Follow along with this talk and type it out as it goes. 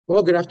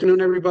Well, good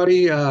afternoon,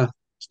 everybody.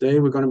 Today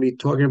we're going to be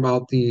talking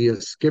about the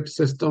SCIP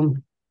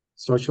system,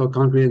 structural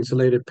concrete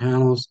insulated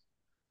panels.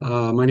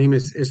 My name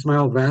is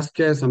Ismael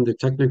Vasquez. I'm the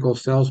technical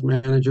sales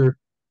manager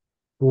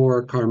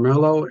for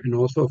Carmelo and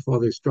also for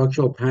the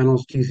structural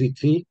panels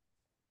GCT.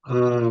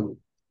 Um,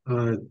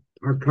 uh,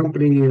 our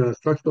company,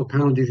 Structural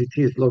Panel GCT,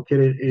 is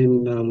located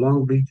in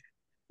Long Beach,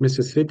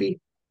 Mississippi.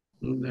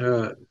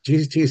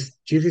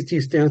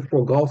 GCT stands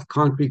for Gulf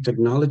Concrete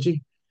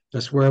Technology.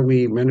 That's where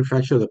we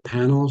manufacture the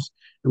panels,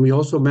 and we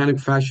also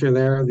manufacture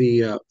there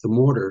the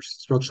mortars,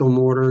 structural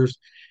mortars,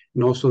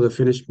 and also the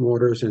finished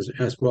mortars,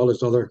 as well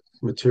as other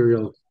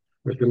material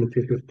or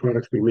cementitious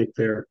products we make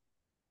there.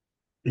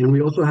 And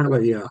we also have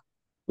a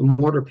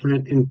mortar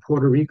plant in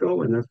Puerto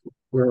Rico, and that's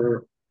where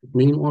our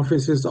main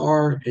offices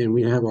are. And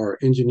we have our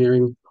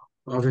engineering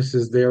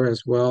offices there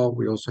as well.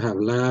 We also have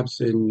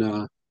labs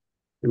in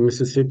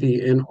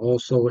Mississippi and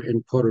also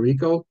in Puerto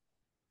Rico.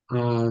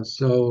 Uh,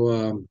 so,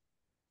 um,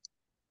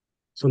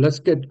 so let's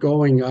get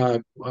going. I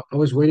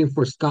was waiting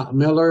for Scott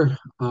Miller,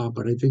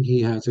 but I think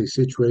he has a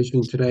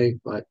situation today.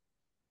 But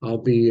I'll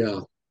be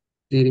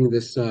leading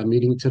this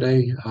meeting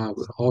today.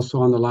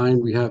 Also on the line,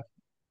 we have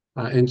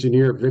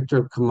engineer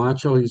Victor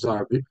Camacho. He's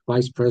our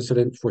vice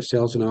president for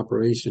sales and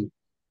operation.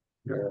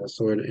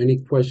 So, any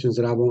questions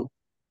that I won't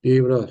be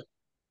able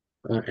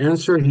to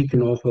answer, he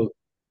can also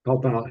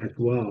help out as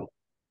well.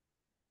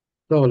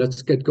 So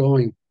let's get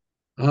going.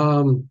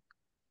 Um,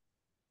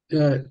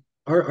 uh,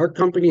 our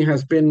company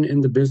has been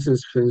in the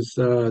business since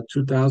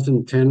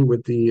 2010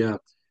 with the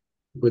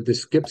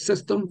SCIP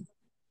system,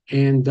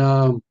 and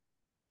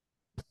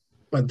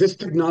but this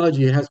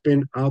technology has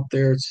been out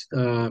there.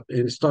 And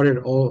it started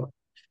all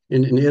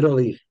in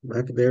Italy,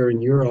 back there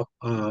in Europe,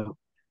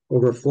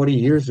 over 40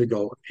 years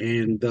ago.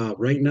 And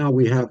right now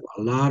we have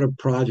a lot of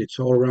projects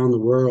all around the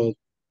world.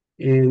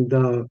 And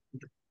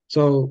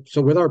so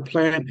with our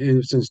plant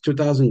since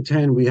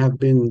 2010, we have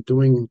been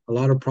doing a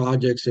lot of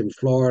projects in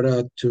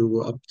Florida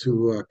to up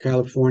to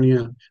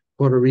California,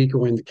 Puerto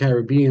Rico, and the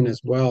Caribbean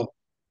as well.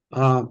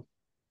 Uh,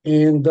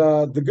 and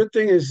the good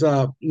thing is,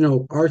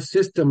 our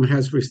system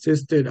has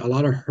resisted a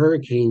lot of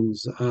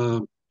hurricanes.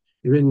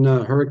 Even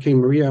Hurricane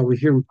Maria, we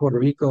here in Puerto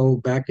Rico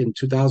back in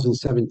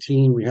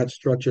 2017, we had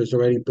structures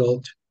already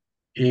built,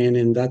 and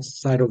in that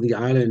side of the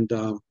island,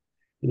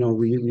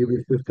 we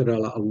resisted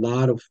a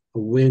lot of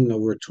wind,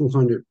 over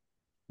 200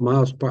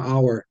 miles per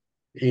hour,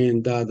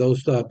 and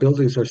those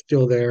buildings are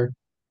still there.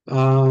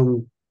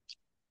 Um,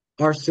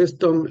 our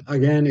system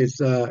again is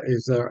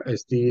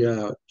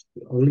the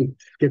only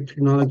skip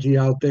technology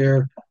out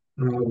there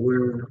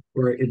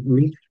where it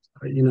meets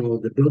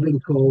the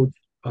building codes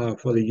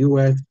for the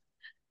U.S.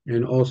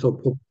 and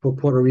also for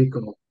Puerto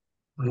Rico.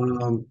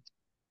 Um,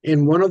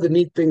 and one of the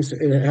neat things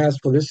it has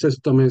for this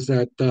system is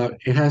that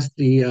it has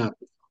the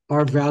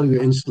R value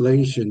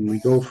installation. We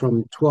go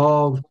from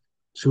 12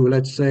 to,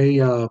 let's say,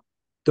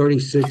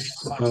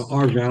 36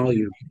 R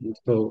value.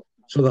 So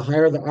the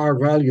higher the R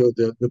value,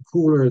 the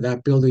cooler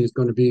that building is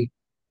going to be.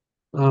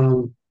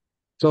 Um,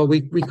 so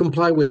we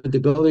comply with the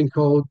building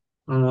code,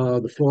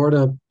 the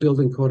Florida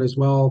building code as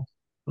well.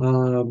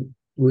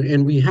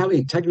 And we have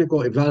a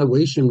technical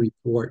evaluation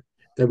report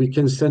that we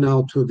can send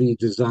out to the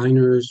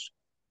designers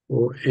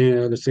or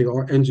let's say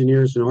our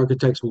engineers and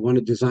architects who want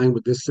to design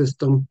with this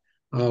system.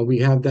 We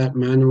have that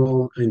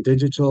manual and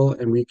digital,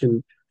 and we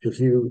can, if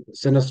you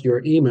send us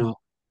your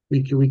email,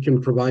 we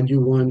can provide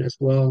you one as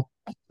well.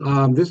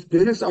 This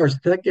is our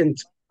second.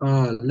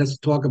 Let's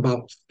talk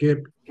about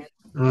SCIP.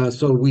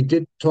 So we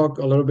did talk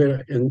a little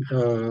bit in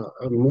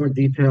more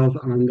details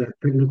on the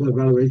technical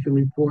evaluation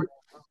report.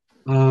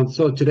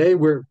 So today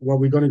what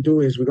we're going to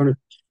do is we're going to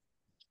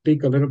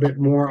speak a little bit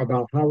more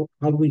about how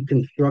do we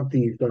construct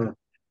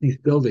these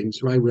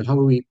buildings, right? How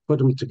do we put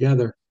them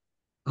together?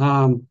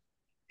 Um,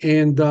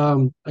 and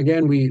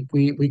again,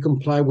 we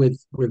comply with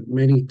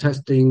many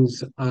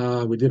testings.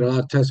 We did a lot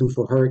of testing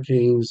for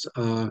hurricanes,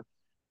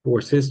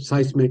 for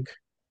seismic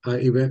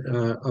event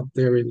up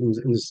there in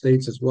the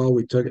States as well.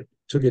 We took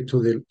it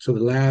to the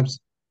labs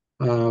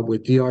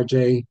with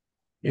DRJ,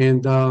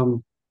 and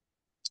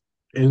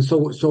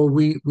so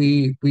we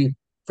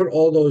put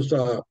all those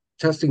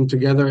testing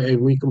together,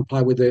 and we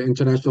comply with the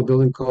International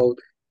Building Code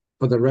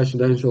for the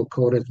residential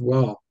code as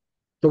well.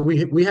 So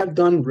we have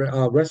done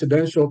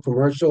residential,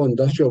 commercial,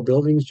 industrial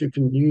buildings. You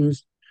can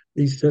use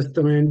these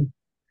system in,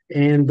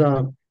 and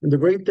the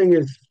great thing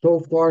is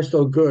so far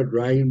so good,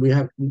 right? We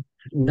have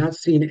not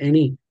seen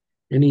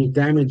any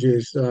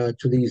damages to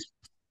these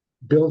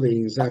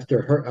buildings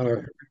after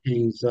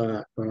hurricanes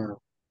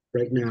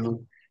right now,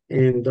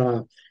 and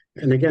uh,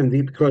 and again,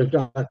 because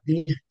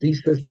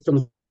these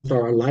systems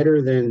are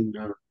lighter than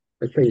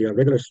let's say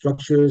regular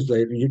structures,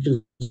 like you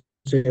can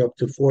say up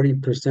to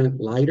 40%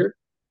 lighter,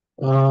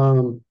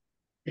 um,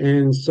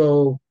 and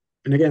so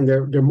and again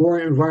they're more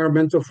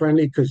environmental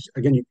friendly because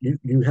again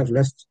you have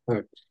less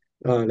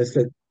let's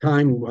say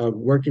time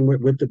working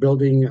with the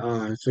building,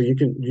 so you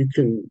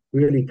can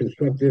really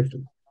construct this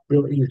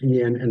real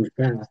easy and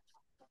fast,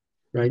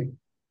 right?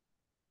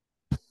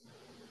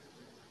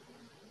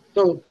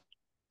 So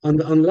on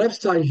the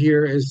left side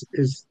here is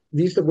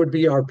these would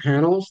be our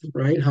panels,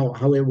 right?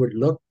 How it would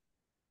look.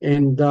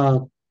 And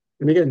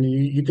again,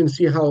 you can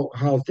see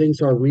how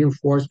things are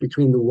reinforced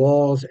between the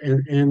walls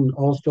and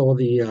also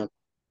the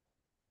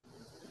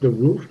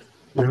roof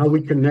and how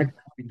we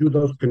do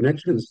those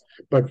connections.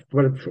 But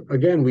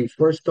again, we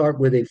first start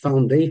with a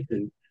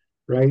foundation,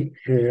 right?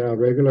 A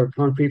regular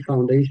concrete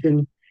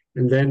foundation,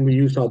 and then we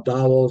use our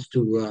dowels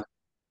to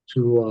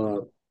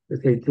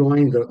let's say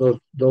join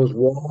those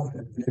walls,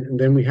 and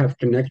then we have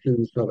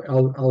connections of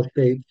L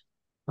shapes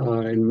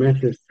and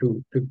meshes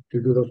to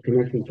do those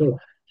connections.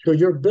 So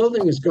your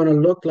building is going to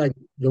look like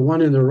the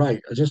one in the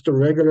right, just a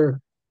regular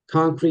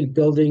concrete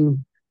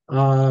building.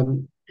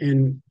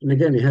 And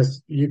again, it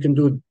has you can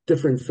do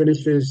different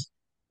finishes.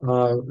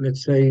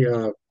 Let's say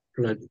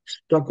like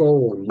stucco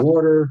or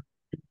mortar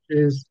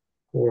is,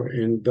 or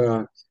and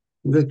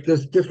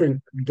there's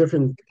different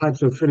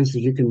types of finishes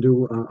you can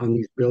do on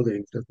these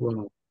buildings as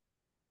well.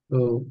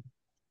 So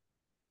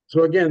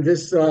so again,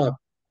 this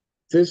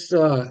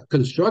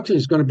construction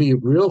is going to be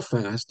real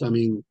fast. I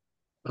mean,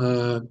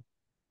 uh,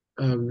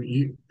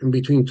 you in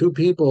between two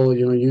people,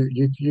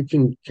 you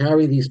can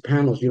carry these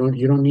panels.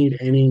 You don't need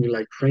any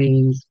like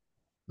cranes.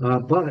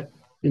 But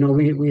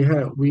we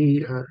have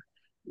we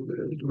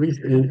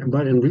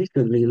but in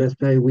recently, let's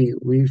say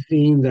we've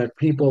seen that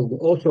people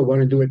also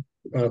want to do it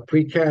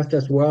precast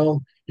as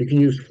well. You can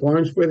use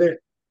forms with it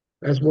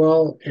as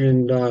well,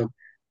 and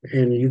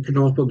you can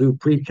also do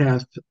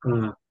precast.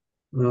 Uh,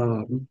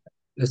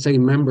 let's say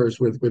members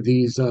with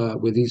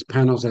these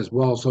panels as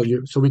well. So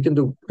we can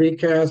do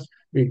precast,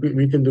 we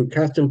can do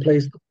cast in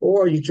place,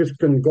 or you just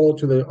can go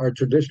to the our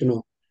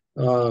traditional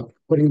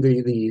putting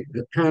the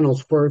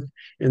panels first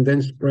and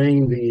then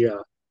spraying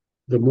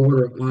the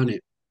mortar on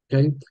it.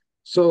 Okay,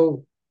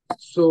 so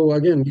so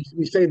again,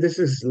 we say this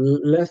is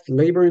less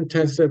labor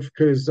intensive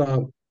because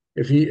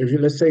if you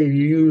let's say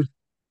you use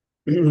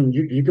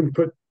you can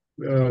put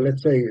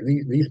let's say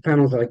these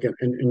panels like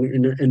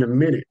in a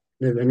minute.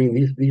 I mean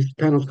these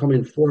panels come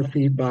in 4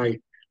 feet by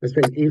let's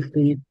say 8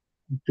 feet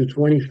to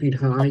 20 feet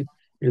high,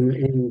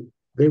 and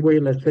they weigh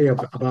let's say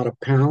about a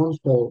pound.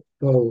 So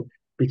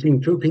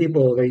between two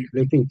people,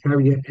 they can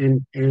carry it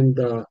and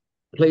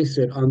place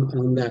it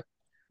on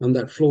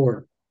that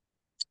floor.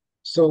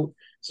 So,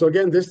 so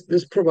again,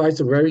 this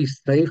provides a very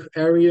safe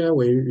area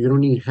where you don't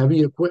need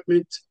heavy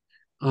equipment,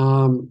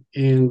 um,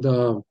 and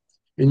uh,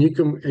 and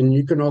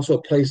you can also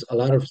place a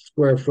lot of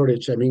square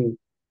footage. I mean,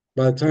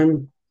 by the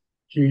time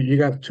you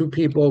got two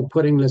people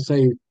putting, let's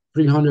say,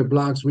 300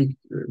 blocks, we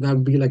that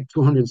would be like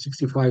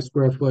 265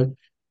 square foot.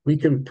 We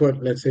can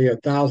put, let's say,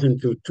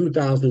 1,000 to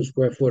 2,000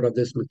 square foot of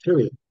this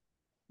material.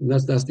 And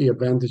that's the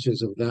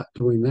advantages of that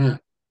doing that.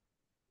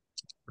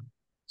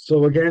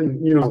 So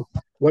again,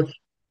 what's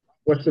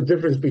what's the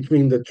difference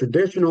between the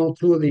traditional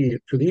to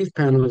these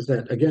panels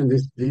that again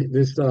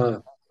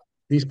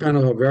these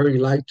panels are very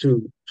light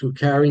to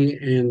carry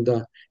and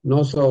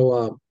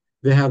also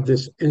they have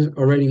this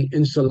already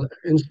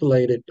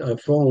insulated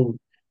foam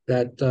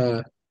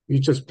that you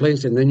just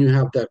place and then you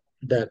have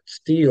that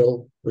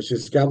steel which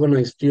is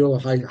galvanized steel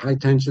high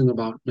tension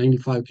about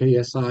 95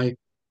 ksi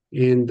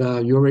and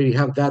you already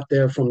have that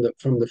there from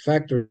the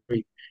factory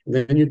and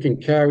then you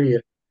can carry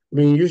it. I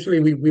mean usually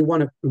we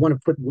want to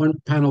put one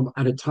panel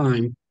at a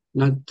time,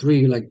 not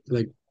three like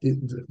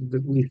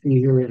we see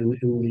here in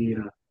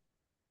the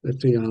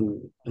let's see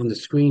on the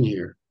screen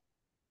here.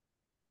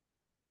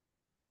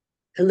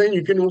 And then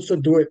you can also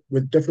do it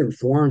with different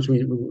forms.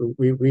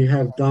 We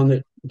have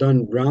done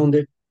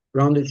rounded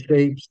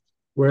shapes,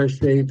 square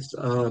shapes.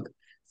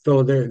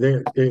 So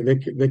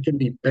they can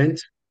be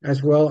bent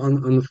as well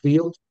on the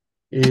field,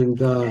 and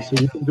so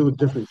you can do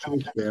different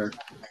shapes there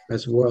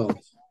as well.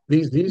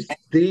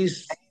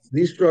 These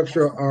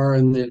structure are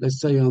in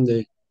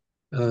the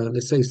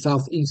let's say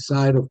southeast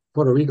side of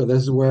Puerto Rico.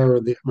 This is where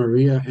the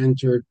Maria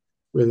entered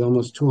with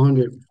almost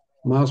 200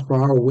 miles per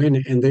hour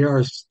wind, and they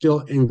are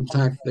still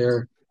intact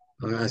there,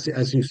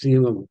 as you see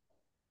them.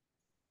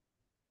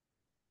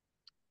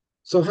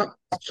 So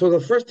so the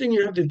first thing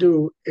you have to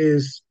do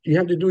is you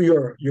have to do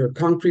your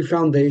concrete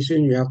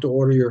foundation. You have to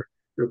order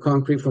your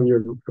concrete from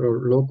your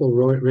local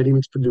ready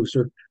mix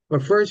producer.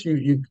 But first,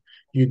 you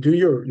do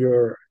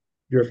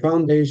your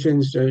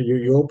foundations.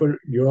 You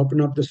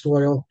open up the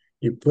soil.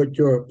 You put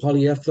your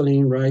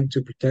polyethylene right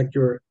to protect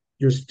your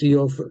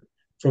steel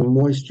from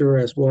moisture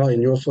as well,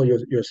 and also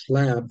your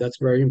slab. That's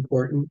very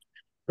important,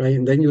 right?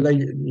 And then you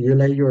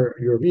lay your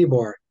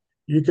rebar.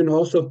 You can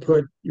also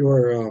put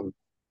your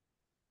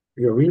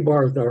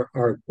rebars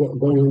are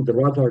going, the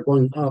rods are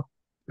going up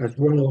as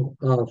well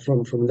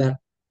from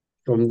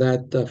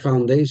that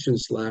foundation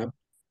slab,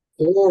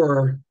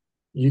 or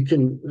you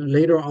can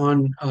later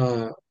on,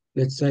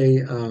 let's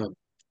say,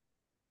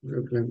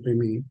 let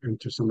me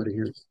enter somebody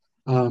here.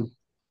 Um,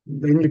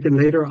 then you can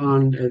later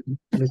on,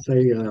 let's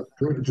say,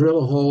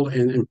 drill a hole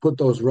and put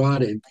those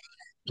rod in.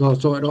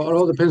 So it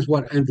all depends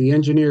what the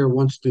engineer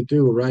wants to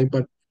do, right?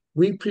 But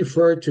we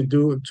prefer to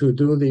do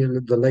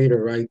the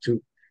later, right?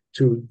 To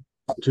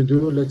to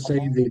do, let's say,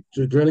 the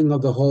drilling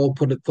of the hole,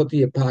 put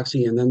the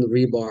epoxy and then the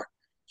rebar.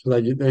 so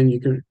that then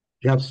you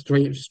have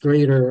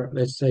straighter,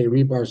 let's say,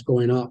 rebars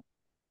going up.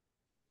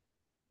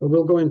 But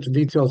we'll go into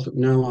details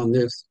now on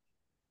this.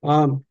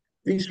 Um,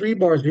 these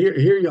rebars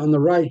here on the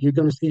right, you're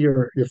going to see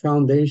your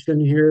foundation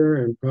here,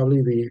 and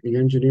probably the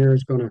engineer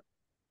is going to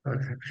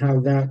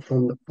have that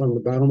from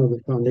the bottom of the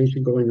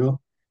foundation going up.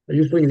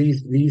 Usually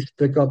these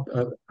stick up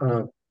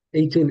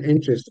 18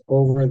 inches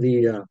over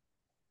the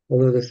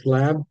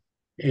slab,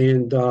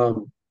 and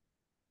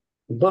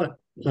but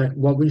like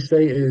what we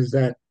say is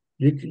that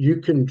you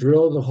can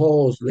drill the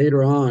holes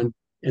later on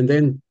and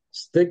then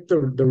stick the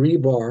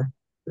rebar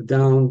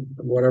down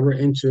whatever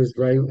inches,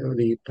 right?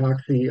 The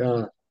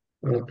epoxy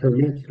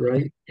permits,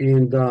 right?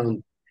 And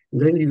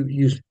then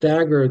you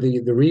stagger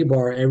the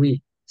rebar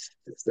every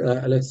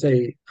let's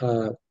say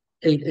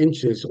 8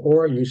 inches,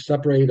 or you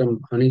separate them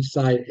on each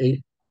side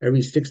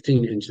every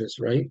 16 inches,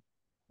 right?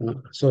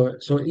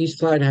 So each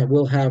side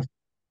will have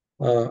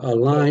a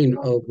line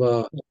of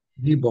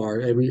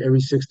rebar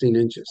every 16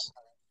 inches.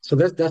 So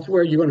that's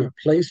where you're going to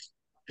place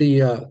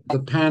the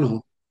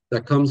panel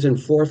that comes in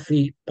 4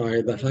 feet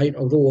by the height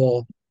of the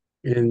wall,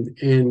 and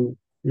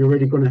you're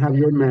already going to have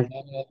your mesh.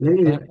 Then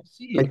you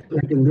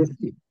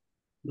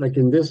like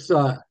in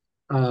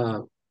uh,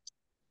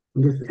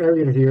 this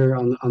area here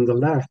on the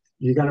left,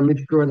 you got to make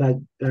sure that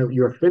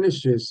your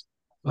finishes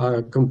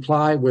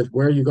comply with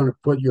where you're going to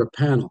put your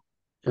panel.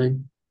 Okay,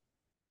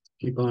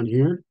 keep on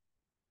here.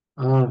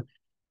 Uh,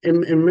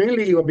 and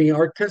mainly, I mean,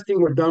 our testing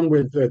were done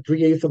with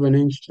 3/8 of an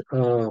inch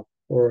or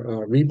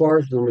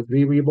rebars, number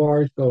three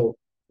rebars. So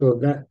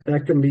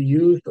that can be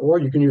used, or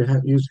you can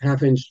use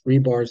half-inch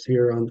rebars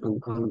here on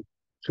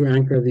to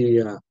anchor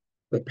the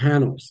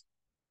panels.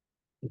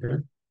 Okay.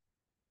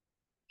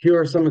 Here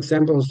are some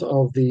examples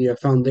of the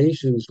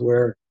foundations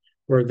where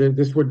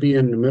this would be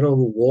in the middle of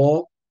the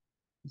wall.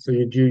 So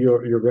you do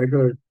your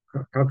regular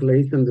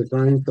calculation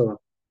design. So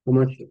how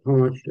much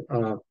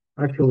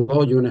actual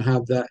wall you're going to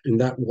have that in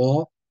that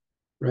wall,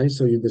 right?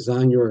 So you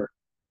design your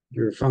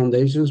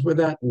foundations with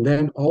that, and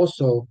then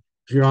also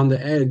if you're on the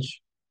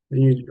edge,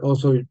 then you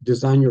also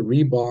design your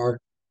rebar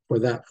for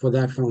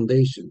that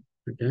foundation.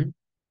 Okay,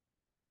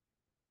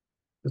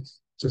 that's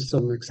just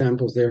some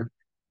examples there.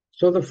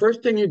 So the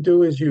first thing you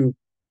do is you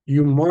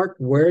mark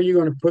where you're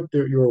going to put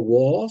your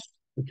walls,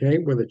 okay,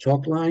 with a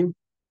chalk line,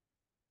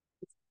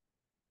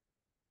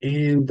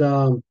 and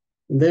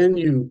then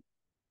you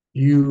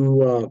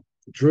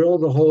drill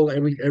the hole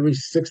every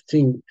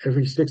 16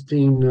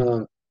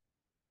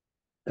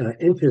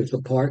 inches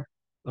apart,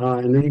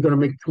 and then you're going to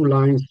make two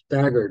lines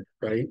staggered,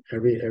 right?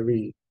 They're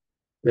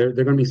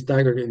going to be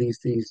staggered in these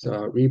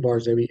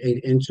rebars every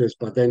 8 inches,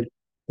 but then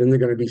they're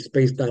going to be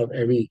spaced out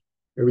every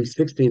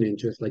 16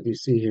 inches, like you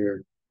see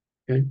here.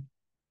 Okay.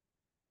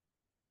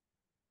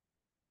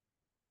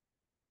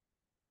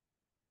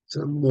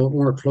 So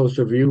more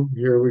closer view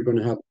here. We're going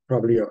to have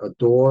probably a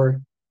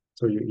door.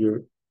 So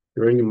you're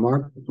going to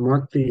mark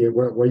the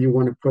where you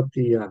want to put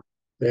the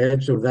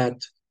edge of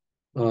that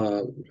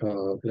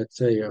let's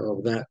say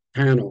of that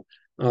panel.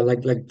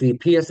 Like the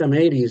PSM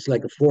 80 is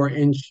like a 4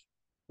 inch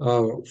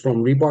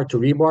from rebar to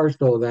rebar,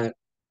 so that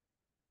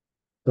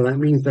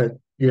means that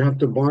you have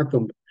to mark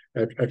them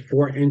at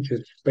 4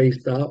 inches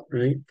spaced out,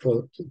 right?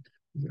 For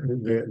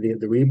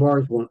the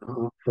rebars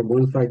from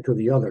one side to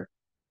the other.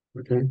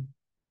 Okay,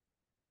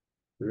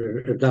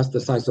 if that's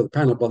the size of the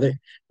panel.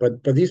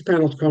 But these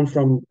panels come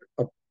from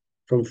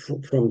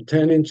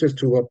 10 inches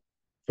to up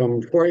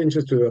from 4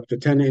 inches to up to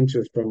 10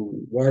 inches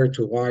from wire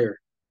to wire.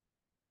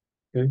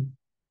 Okay.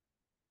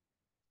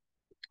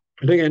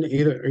 And again,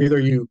 either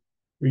you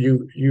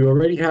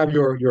already have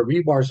your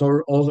rebars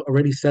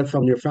already set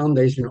from your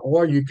foundation,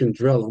 or you can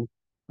drill them,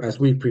 as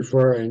we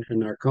prefer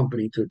in our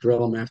company to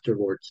drill them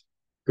afterwards,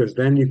 because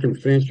then you can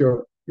finish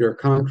your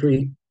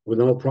concrete with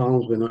no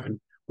problems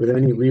with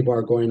any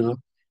rebar going up.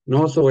 And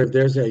also, if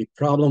there's a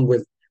problem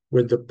with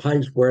the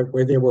pipes where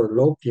they were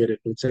located,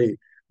 let's say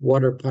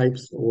water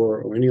pipes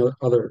or any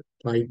other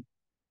pipe,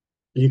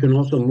 you can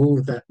also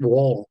move that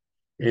wall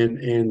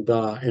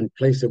and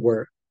place it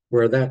where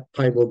that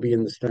pipe will be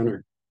in the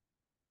center.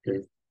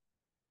 Okay.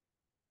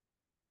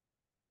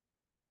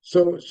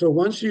 So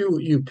once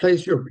you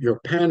place your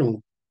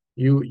panel,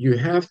 you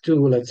have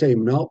to, let's say,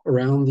 melt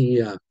around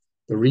the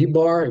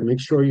rebar and make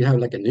sure you have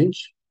like an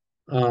inch.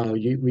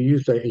 We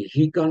use a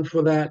heat gun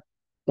for that,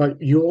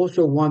 but you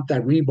also want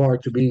that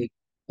rebar to be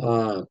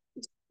uh,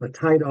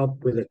 tied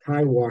up with a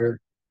tie wire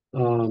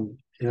to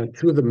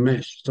the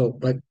mesh.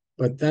 But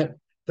that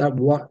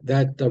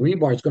the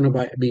rebar is going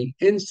to be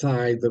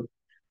inside the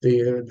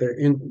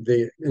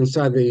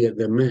inside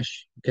the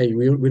mesh. Okay,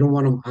 we don't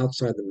want them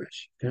outside the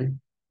mesh. Okay,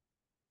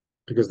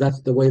 because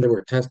that's the way they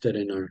were tested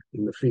in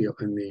the field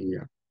in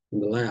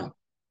the lab.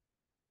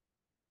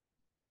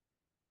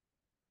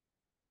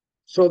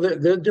 So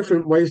there are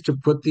different ways to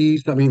put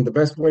these. I mean, the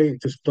best way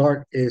to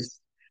start is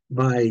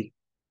by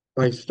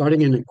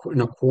starting in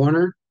a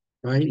corner,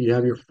 right? You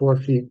have your 4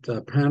 feet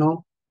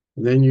panel,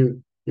 and then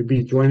you'd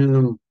be joining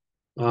them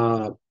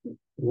uh,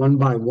 one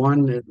by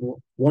one.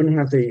 One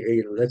has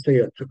a let's say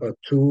a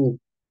two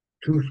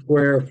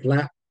square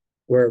flat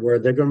where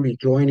they're going to be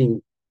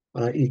joining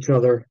each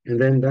other, and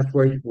then that's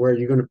where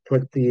you're going to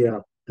put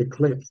the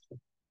clips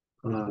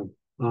uh,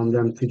 on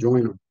them to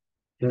join them.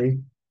 Okay,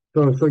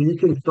 so you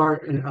can start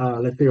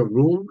let's say a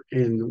room,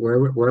 and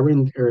wherever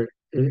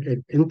it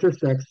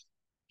intersects,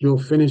 you'll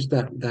finish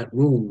that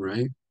room,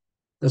 right?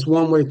 That's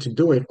one way to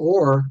do it,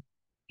 or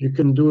you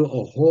can do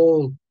a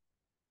whole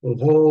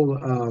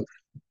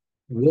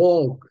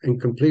wall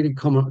and completely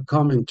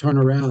come and turn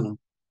around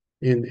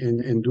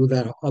and do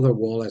that other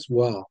wall as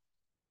well.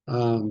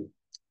 Um,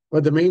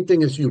 but the main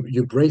thing is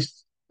you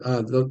brace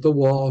the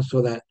wall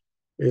so that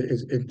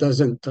it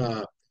doesn't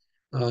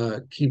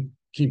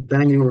keep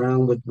banging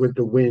around with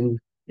the wind,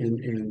 and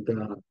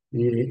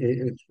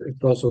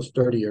it's also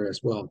sturdier as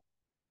well.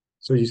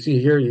 So you see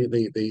here,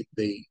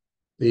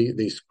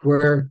 they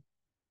square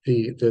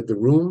the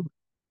room,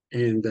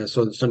 and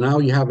so now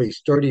you have a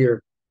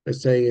sturdier,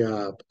 let's say,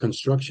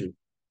 construction.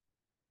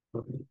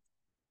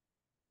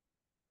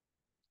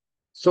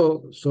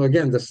 So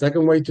again, the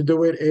second way to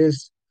do it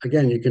is,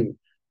 again, you can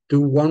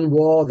do one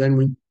wall,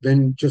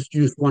 then just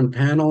use one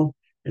panel,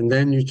 and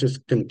then you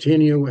just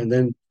continue and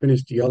then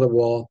finish the other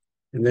wall,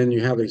 and then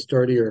you have a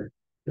sturdier,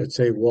 let's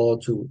say, wall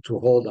to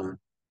hold on.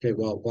 Okay,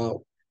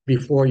 well,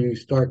 before you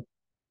start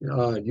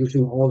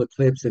using all the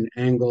clips and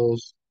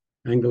angles,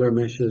 angular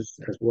meshes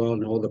as well,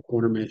 and all the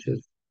corner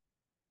meshes.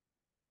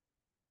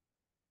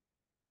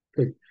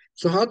 Okay.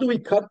 So how do we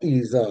cut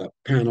these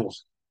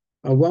panels?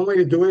 One way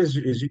to do it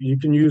is you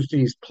can use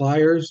these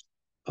pliers.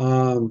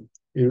 I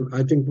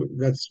think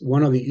that's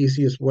one of the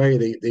easiest way.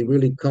 They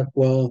really cut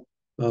well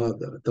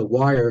the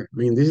wire. I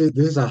mean, this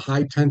is a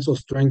high tensile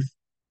strength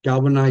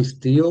galvanized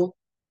steel,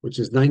 which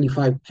is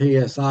 95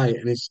 KSI,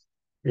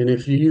 and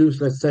if you use,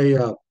 let's say,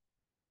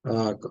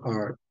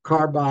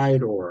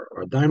 carbide or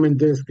diamond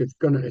disc, it's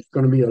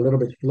gonna be a little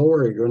bit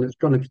slower, and it's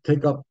gonna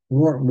take up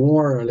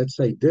more, let's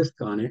say, disc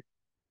on it.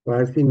 But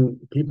I've seen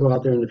people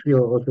out there in the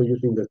field also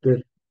using the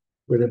disc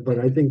with it. But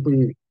I think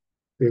with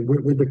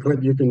the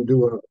clip, you can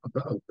do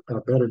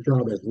a better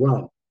job as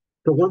well.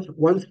 So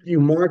once you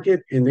mark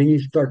it and then you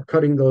start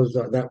cutting those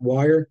that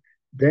wire,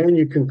 then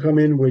you can come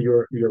in with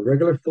your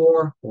regular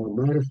saw or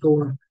miter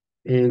saw,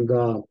 and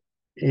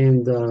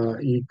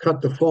you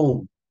cut the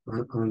foam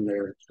on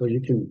there. So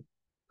you can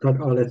cut,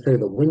 let's say,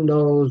 the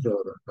windows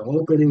or the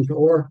openings,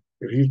 or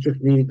if you just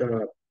need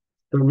a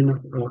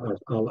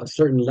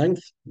certain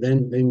length,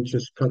 then you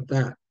just cut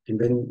that, and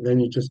then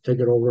you just take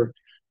it over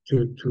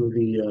to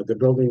the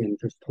building and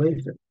just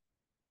place it.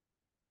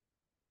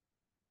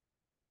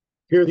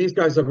 Here, these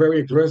guys are very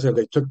aggressive.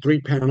 They took 3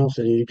 panels,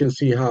 and you can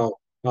see how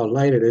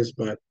light it is.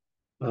 But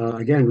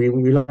again, we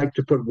like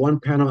to put one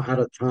panel at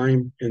a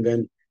time, and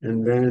then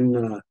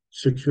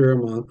secure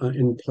them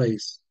in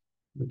place.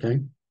 Okay.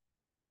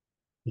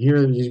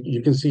 Here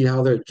you can see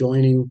how they're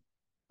joining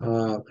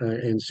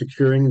and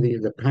securing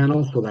the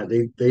panels so that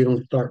they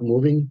don't start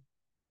moving.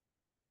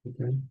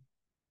 Okay.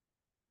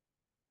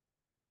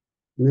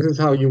 And this is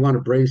how you want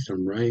to brace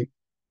them, right?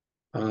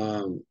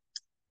 Um,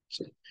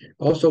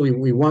 Also,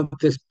 we want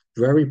this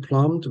very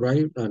plumbed,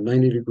 right?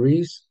 90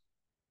 degrees.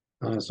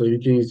 So you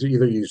can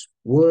either use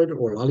wood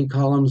or lolly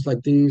columns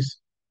like these,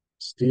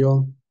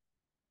 steel,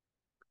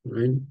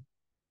 right?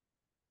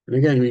 And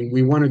again,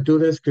 we want to do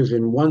this because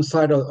in one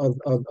side of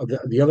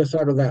the other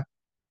side of that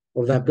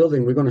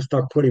building, we're going to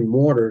start putting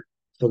mortar.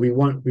 So we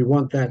want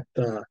that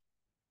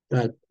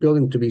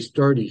building to be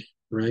sturdy,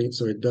 right?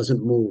 So it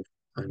doesn't move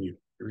on you,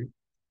 right?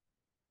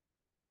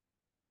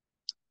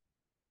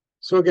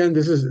 So again,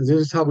 this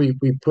is how we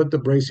put the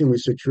bracing. We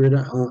secure it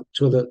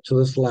to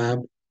the slab,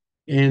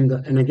 and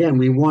again,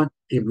 we want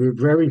a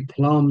very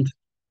plumbed,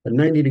 a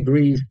 90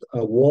 degrees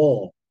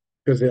wall,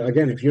 because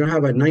again, if you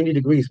have a 90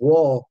 degrees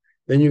wall,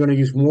 then you're going to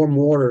use more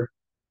mortar,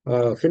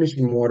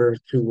 finishing mortar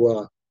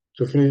to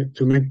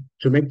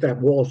make that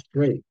wall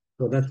straight.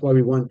 So that's why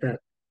we want that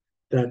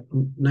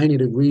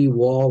 90-degree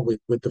wall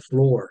with the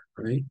floor,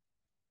 right?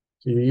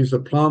 So you use a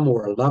plumb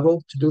or a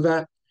level to do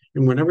that,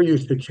 and whenever you're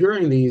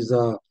securing these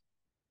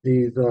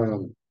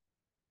the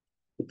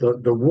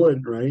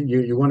wood, right?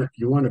 You want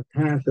to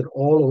pass it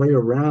all the way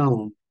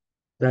around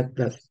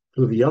that's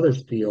to the other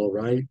steel,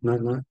 right?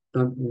 Not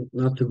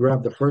to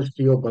grab the first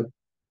steel, but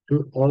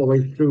all the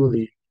way through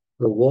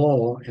the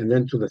wall, and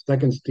then to the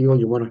second steel.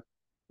 You want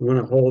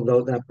to hold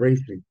that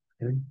bracing.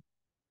 Okay.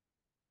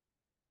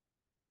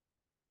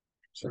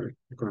 Sorry,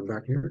 going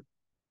back here.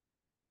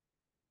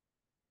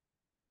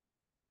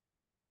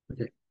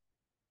 Okay.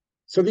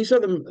 So these are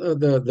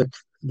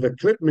the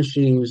clip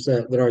machines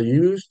that are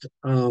used.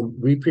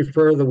 We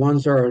prefer the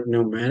ones that are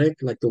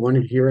pneumatic, like the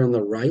one here on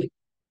the right,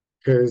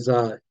 because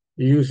it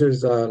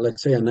uses,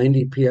 let's say, a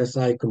 90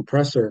 psi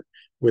compressor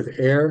with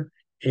air,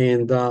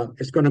 and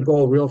it's going to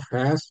go real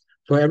fast.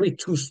 So every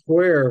 2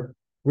 square,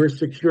 we're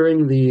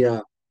securing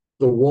the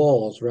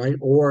walls, right?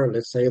 Or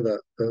let's say the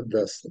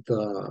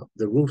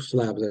roof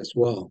slabs as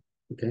well.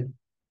 Okay.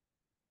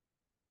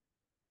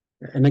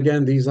 And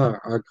again, these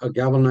are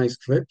galvanized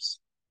clips.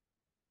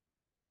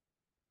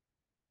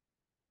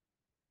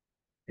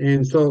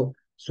 And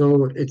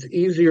So it's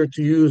easier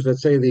to use,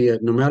 let's say, the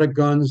pneumatic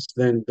guns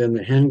than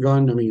the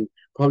handgun. I mean,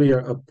 probably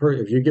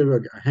if you give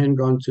a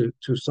handgun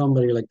to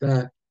somebody like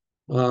that,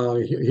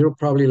 he'll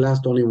probably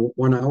last only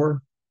 1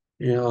 hour.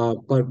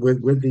 But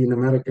with the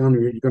pneumatic gun,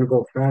 you're going to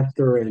go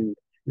faster and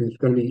it's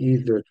going to be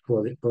easier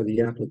for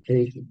the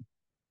application.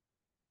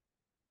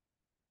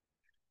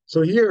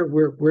 So here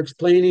we're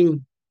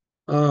explaining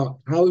how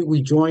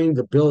we join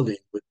the building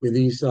with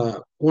these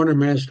corner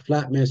mesh,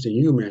 flat mesh, and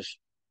U mesh.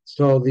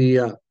 So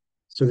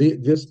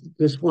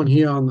this one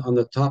here on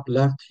the top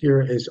left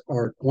here is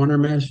our corner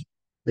mesh.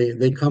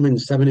 They come in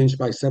 7 inch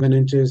by 7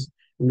 inches,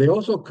 and they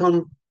also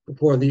come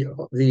for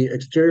the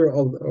exterior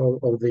of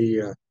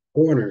the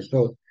corners.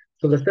 So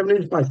the 7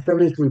 inch by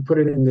 7 inch, we put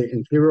it in the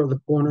interior of the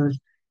corners,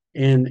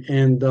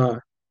 and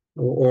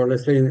or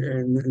let's say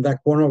in that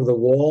corner of the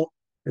wall,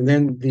 and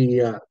then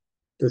the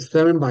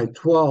 7 by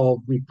 12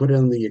 we put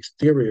in the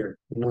exterior,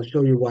 and I'll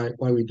show you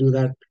why we do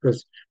that,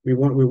 because we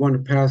want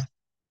to pass,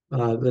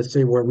 let's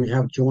say, where we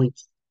have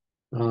joints,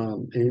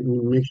 and we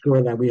make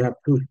sure that we have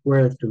two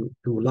squares to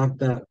lock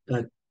that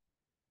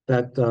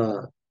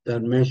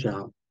mesh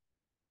out.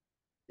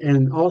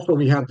 And also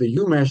we have the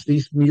U mesh.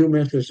 These U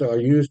meshes are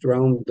used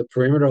around the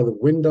perimeter of the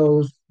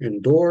windows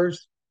and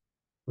doors.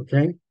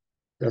 Okay,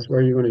 that's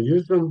where you're going to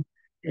use them.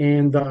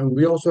 And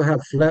we also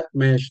have flat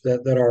mesh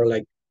that are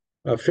like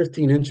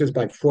 15 inches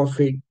by 4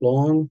 feet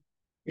long.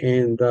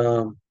 And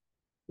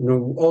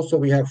also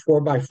we have 4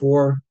 by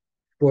 4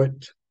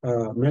 foot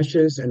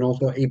meshes, and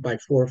also 8 by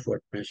 4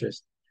 foot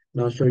meshes.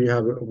 And I'll show you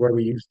where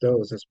we use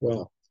those as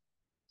well.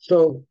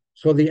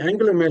 So the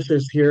angular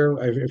meshes here,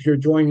 if you're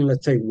joining,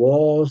 let's say,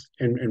 walls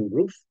and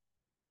roof,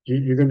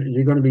 you're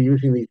gonna be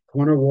using these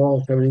corner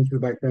walls, 7 inches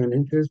by 7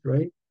 inches,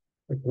 right?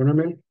 The corner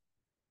mesh.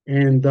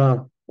 And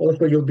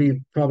also, you'll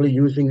be probably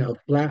using a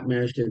flat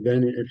mesh, and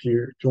then if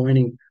you're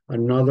joining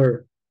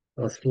another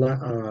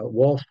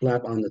wall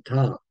slab on the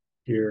top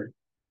here,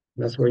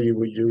 that's where you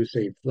would use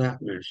a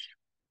flat mesh.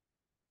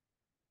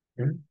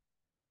 Okay?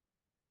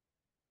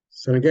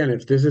 So again,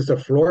 if this is a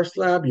floor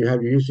slab,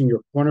 you're using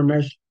your corner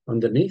mesh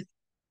underneath.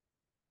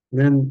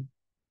 Then,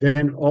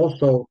 then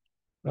also,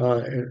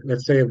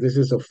 let's say if this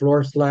is a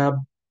floor slab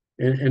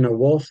and a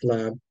wall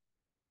slab,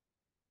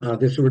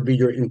 this would be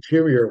your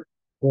interior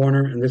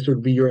corner, and this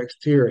would be your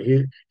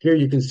exterior. Here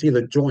you can see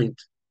the joint,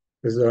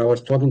 is that I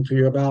was talking to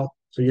you about.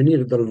 So you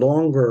needed the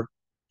longer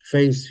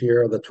face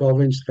here, the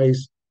 12-inch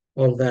face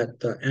of that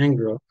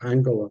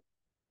angle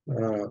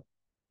uh,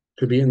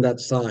 to be in that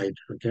side.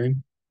 Okay,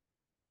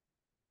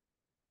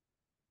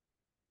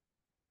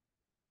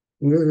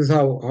 and this is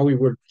how we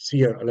would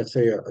see let's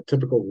say a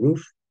typical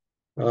roof.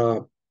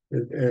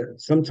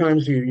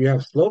 Sometimes you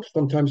have slopes,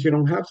 sometimes you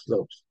don't have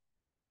slopes,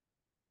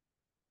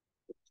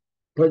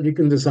 but you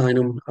can design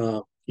them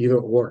either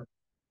or.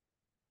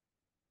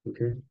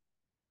 Okay,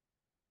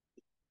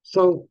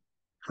 so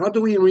how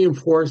do we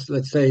reinforce,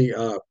 let's say,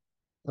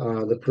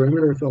 the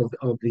perimeters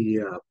of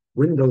the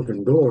windows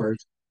and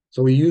doors?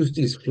 So we use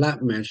these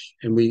flat mesh,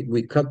 and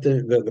we cut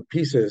the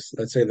pieces.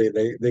 Let's say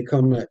they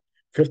come at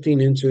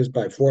 15 inches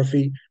by 4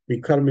 feet.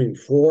 We cut them in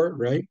four,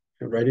 right?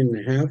 Right in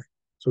half.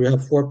 So we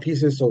have four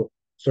pieces. So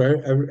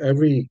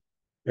every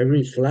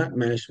flat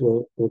mesh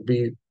will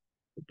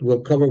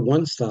cover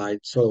one side.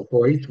 So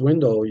for each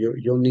window,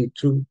 you'll need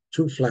two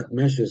flat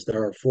meshes that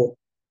are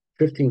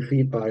 15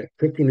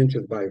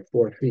 inches by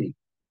 4 feet.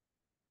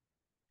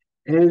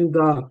 And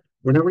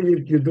whenever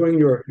you're doing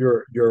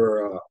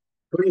your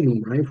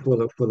framing, right, for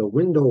the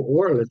window,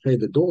 or let's say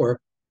the door,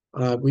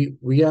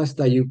 we ask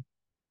that you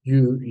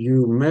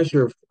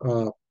measure,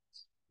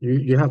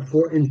 you have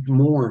 4 inch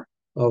more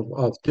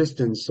of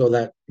distance, so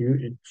that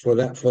you for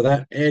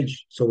that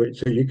edge, so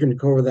you can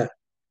cover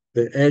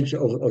the edge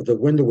of the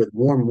window with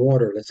warm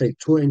water. Let's say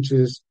 2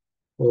 inches,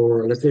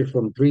 or let's say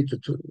from 2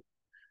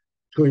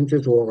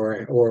 inches,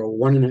 or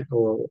 1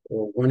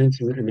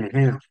 inch and a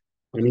half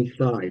on each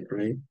side,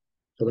 right?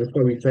 So that's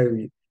why we say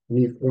we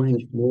need 4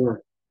 inch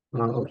more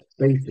of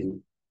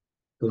spacing,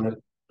 so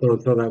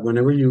that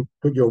whenever you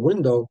put your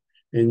window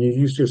and you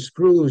use your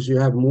screws, you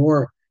have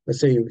more, let's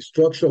say,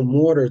 structural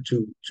mortar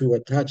to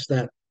attach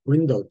that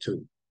window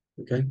to.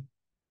 Okay.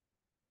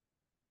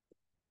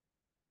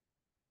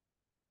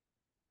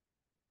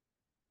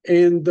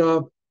 And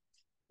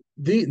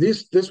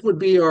this would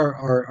be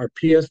our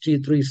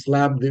PSG3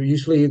 slab.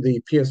 Usually the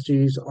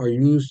PSGs are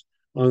used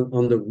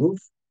on the roof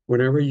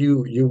whenever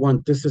you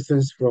want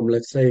distance from,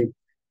 let's say,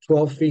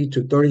 12 feet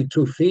to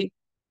 32 feet,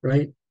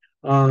 right?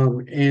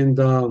 And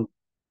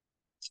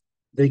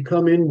they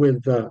come in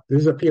with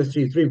this is a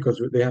PSG3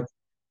 because they have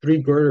three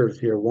girders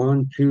here,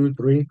 one, two,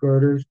 three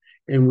girders,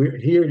 and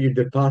here you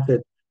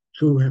deposit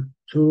two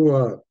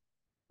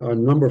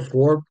number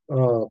four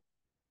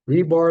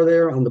rebar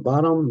there on the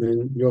bottom,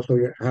 and you also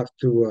have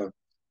to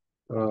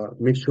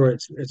make sure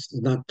it's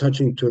not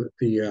touching to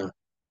the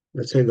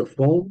let's say the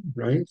foam,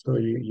 right? So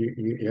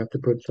you have to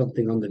put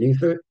something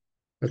underneath it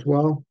as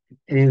well.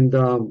 And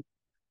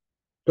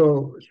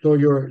so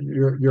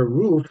your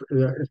roof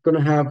is going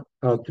to have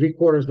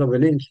 3/4 of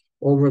an inch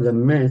over the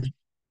mesh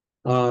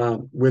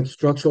with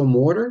structural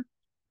mortar.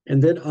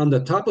 And then on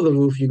the top of the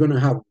roof, you're going to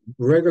have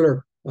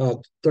regular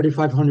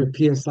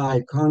 3,500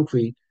 psi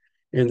concrete,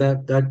 and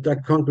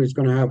that concrete is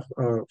going to have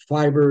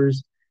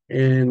fibers,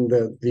 and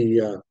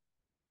the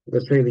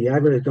let's say the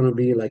aggregate is going to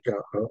be like a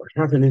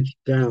half an inch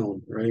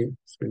down, right?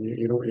 So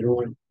you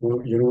don't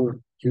want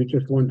you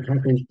just want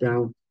half inch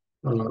down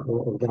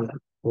of that,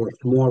 or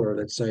smaller,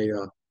 let's say,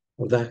 of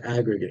that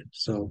aggregate.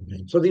 So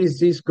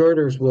these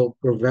girders will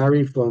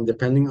vary from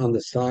depending on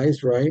the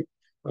size, right?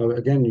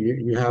 Again,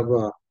 you have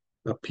a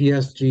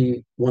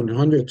PSG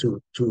 100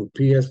 to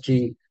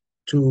PSG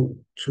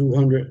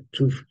 200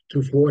 to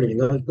 240.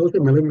 Those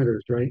are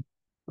millimeters, right?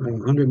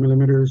 100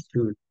 millimeters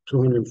to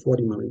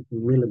 240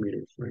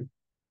 millimeters, right?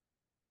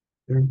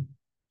 Okay.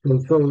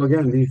 So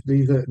again,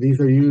 these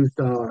are used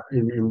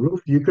in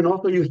roof. You can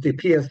also use the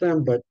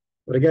PSM, but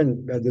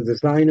again, the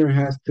designer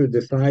has to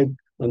decide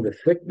on the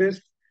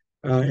thickness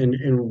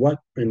and what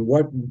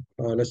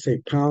let's say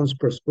pounds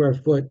per square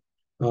foot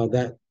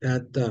that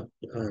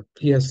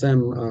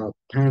PSM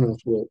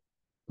panels will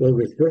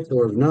resist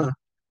or not,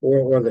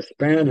 or the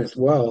span as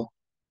well.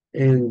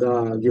 And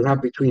you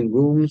have between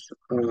rooms.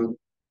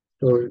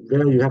 So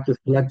there you have to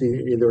select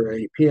either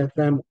a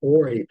PSM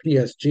or a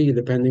PSG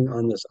depending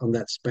on this on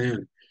that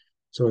span.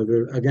 So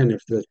again,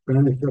 if the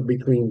span is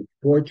between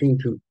 14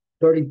 to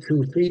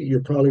 32 feet,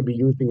 you'll probably be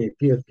using a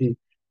PSG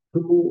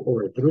 2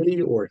 or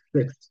 3 or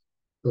 6.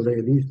 So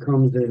these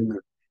comes in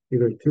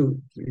either two.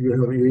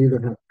 You either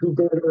have two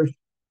girders,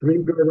 three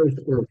girders,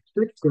 or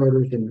six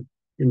girders in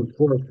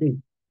 4 feet.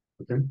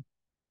 Okay.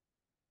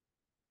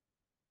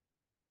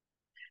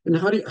 And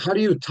how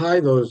do you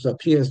tie those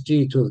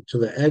PSG to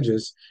the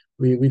edges?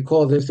 We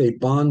call this a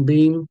bond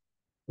beam,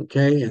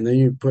 okay, and then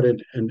you put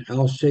it an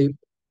L shape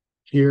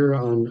here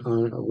on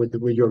with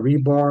your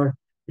rebar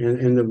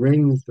and the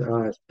rings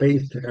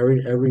spaced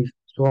every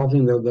so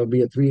often there'll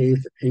be a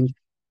 3/8 inch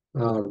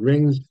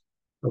rings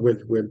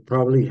with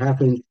probably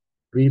half-inch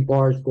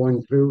rebars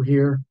going through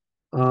here,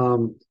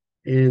 um,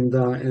 and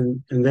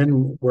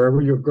then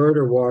wherever your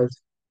girder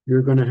was,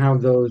 you're going to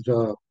have those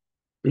L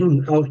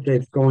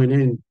shapes going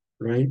in,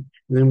 right?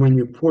 And then when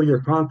you pour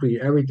your concrete,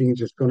 everything's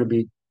just going to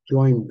be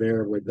joined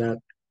there with that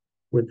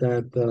with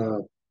that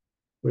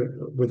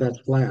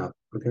slab,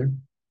 okay?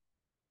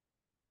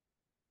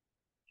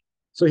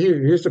 So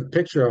here's a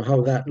picture of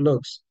how that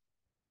looks.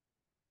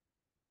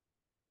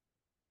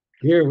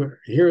 Here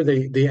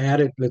they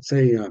added, let's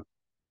say,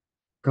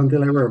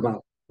 cantilever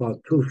about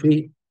 2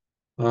 feet,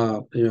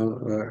 over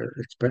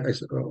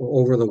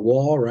the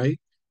wall, right?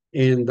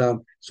 And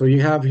so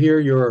you have here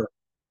your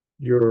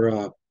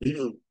you're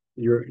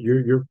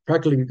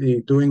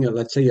practically doing a,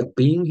 let's say, a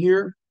beam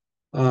here,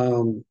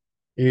 and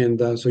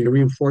so you're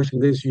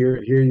reinforcing this.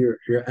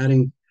 You're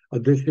adding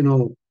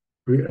additional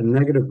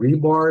negative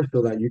rebar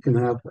so that you can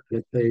have,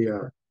 let's say,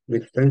 an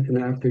extension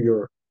after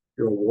your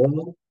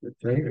wall. Let's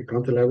say a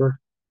cantilever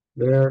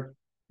there,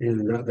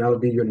 and that'll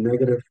be your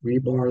negative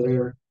rebar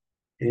there,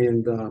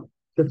 and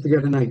just to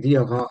get an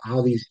idea of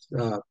how these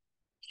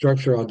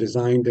structure are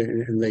designed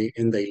and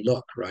they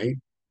look, right?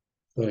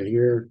 So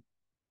here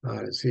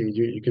see,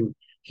 you can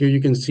here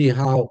you can see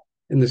how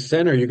in the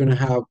center you're going to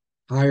have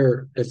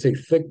higher, let's say,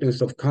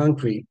 thickness of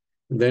concrete.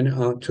 And then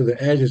to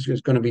the edge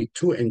is going to be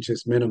 2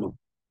 inches minimum.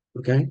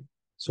 Okay,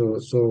 so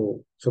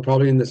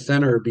probably in the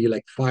center it'd be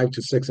like 5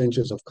 to 6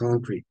 inches of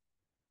concrete,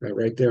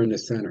 right there in the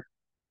center.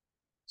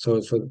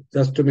 So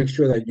that's to make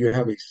sure that you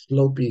have a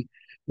slopey,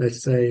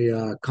 let's say,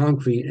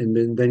 concrete,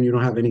 and then you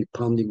don't have any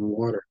ponding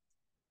water.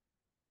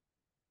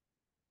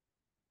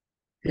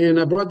 And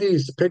I brought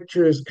these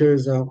pictures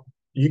because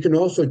you can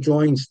also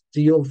join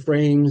steel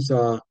frames,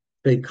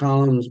 say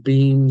columns,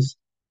 beams,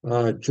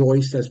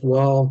 joists as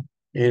well,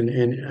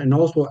 and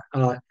also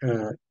a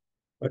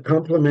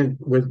complement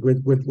with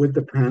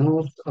the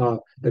panels.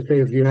 Let's say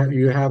if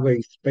you have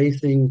a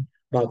spacing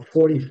about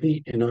 40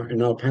 feet,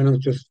 and our panels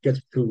just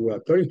gets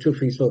to 32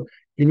 feet, so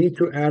you need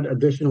to add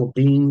additional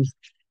beams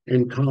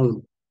and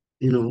columns.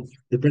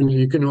 Depending,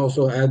 you can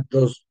also add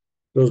those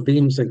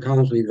beams and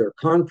columns with either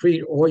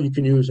concrete, or you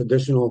can use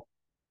additional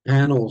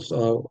panels,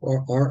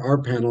 or our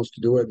panels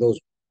to do it. Those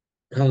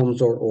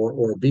columns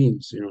or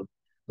beams.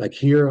 Like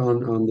here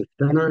on the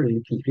center,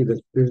 you can see this.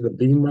 There's the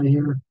beam right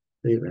here.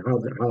 How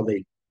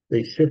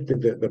they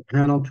shifted the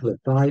panel to the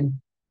side,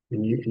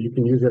 and you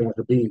can use it as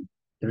a beam.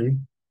 Okay,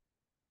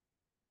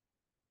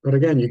 but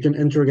again, you can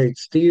integrate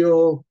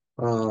steel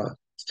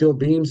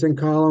beams and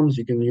columns.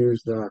 You can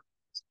use the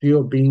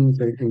steel beams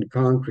and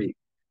concrete.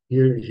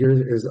 Here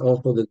is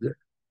also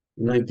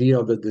an idea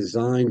of the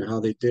design, how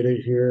they did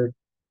it here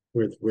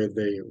with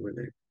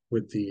the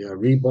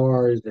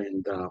rebars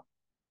and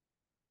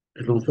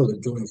also the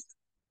joist.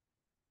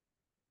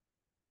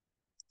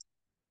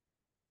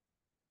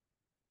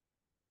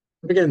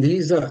 Again,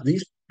 these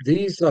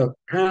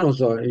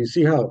panels are, you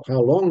see how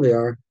long they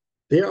are.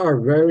 They are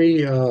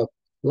very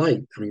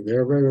light. I mean,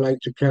 they're very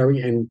light to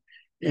carry,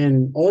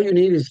 and all you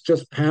need is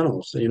just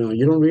panels. You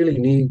don't really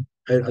need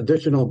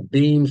additional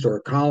beams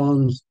or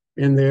columns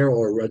in there,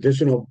 or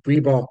additional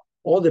rebar.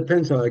 All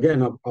depends on,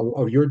 again,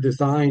 of your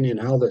design and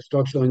how the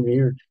structural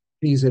engineer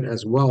sees it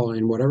as well.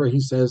 And whatever he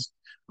says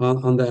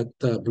on that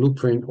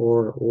blueprint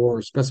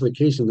or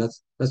specification,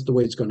 that's the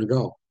way it's going to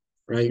go,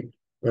 right?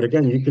 But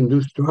again, you can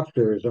do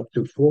structures up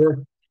to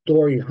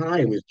 4-story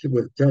high with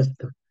just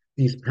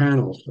these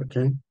panels.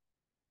 Okay,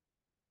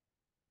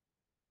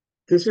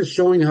 this is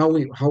showing how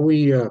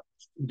we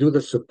do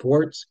the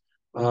supports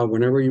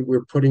whenever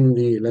we're putting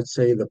the, let's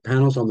say, the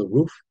panels on the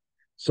roof.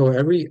 So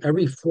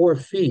every 4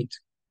 feet,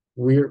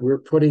 we're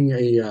putting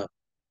a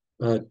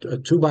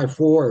 2x4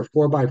 or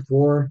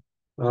 4x4,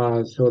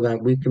 so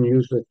that we can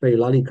use, let's say,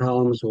 lolly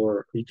columns,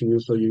 or we can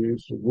use, so you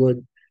use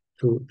wood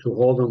to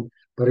hold them.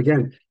 But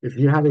again, if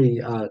you have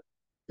this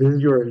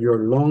is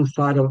your long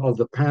side of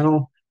the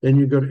panel, then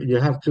you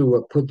have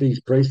to put these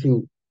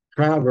bracing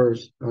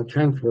transfers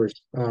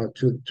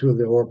to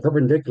the, or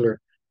perpendicular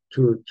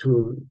to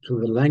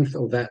the length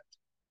of that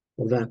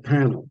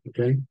panel.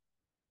 Okay,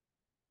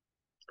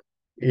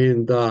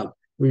 and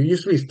we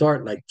usually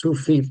start like 2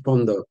 feet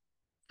from the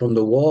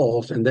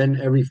walls, and then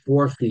every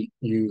 4 feet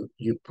you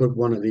put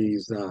one of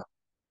these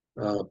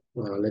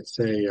let's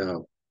say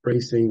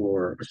bracing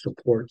or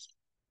supports.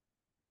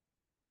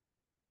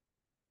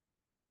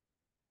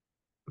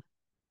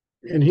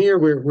 And here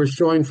we're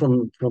showing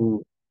from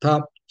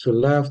top to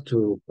left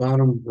to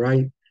bottom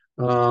right.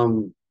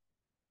 Um,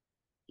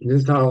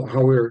 this is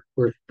how we're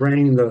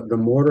spraying the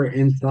mortar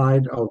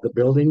inside of the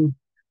building,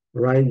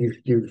 right?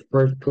 You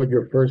first put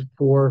your first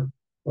pour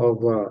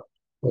of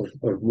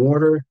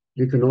mortar.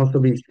 You can also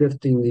be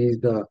shifting these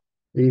to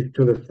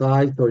the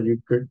side, so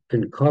you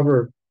can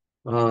cover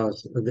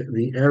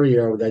the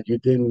area that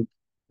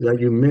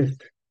you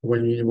missed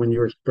when you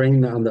were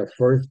spraying on the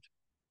first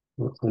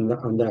on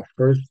that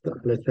first,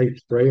 let's say,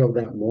 spray of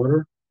that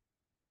mortar.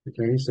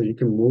 Okay, so you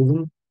can move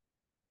them.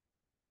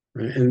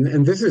 Right?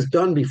 And this is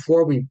done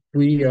before we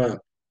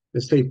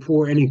let's say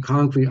pour any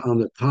concrete on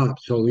the top.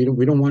 So we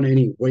don't want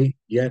any weight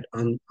yet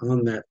on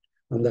that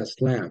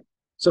slab.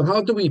 So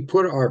how do we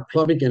put our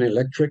plumbing and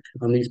electric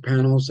on these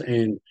panels?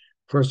 And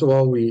first of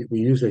all, we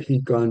use a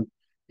heat gun,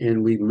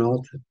 and we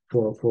melt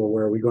for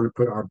where we're going to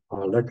put our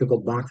electrical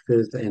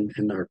boxes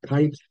and our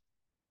pipes.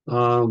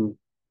 Um,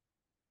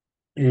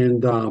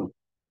 and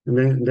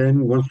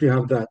then once you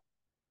have that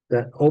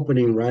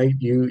opening, right,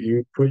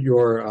 you put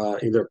your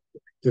either,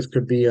 this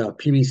could be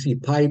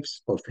PVC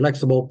pipes or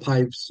flexible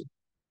pipes,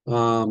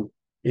 um,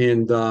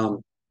 and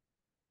that's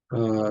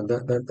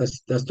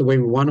the way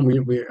we want them.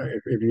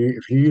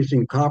 If you're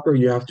using copper,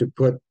 you have to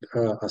put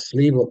a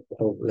sleeve of,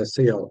 let's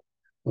say, of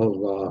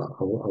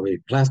a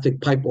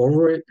plastic pipe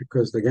over it,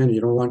 because again, you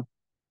don't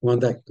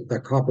want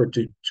that copper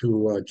to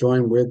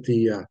join with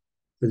the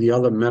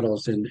other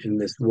metals in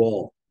this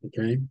wall.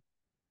 Okay.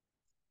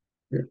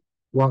 Yeah.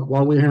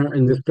 While we have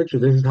in this picture,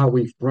 this is how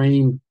we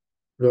frame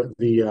the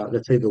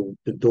let's say the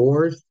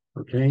doors.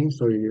 Okay,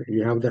 so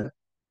you have that.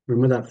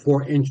 Remember that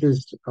 4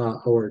 inches,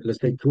 or let's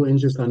say 2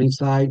 inches on each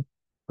side.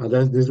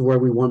 This is where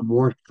we want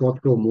more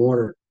structural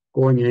mortar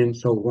going in.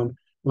 So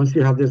once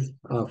you have this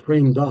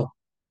framed up,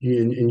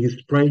 and you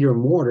spray your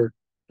mortar,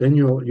 then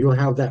you'll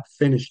have that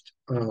finished,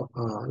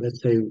 let's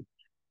say,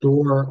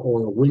 door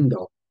or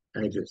window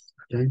edges.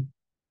 Okay.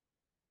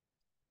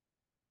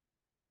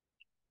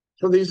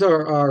 So these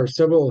are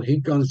several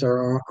heat guns that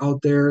are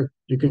out there.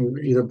 You can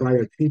either buy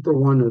a cheaper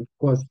one that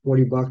costs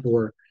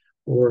 $40,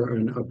 or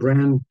a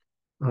brand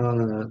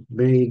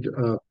made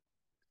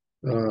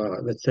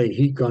let's say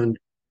heat gun,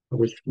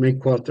 which may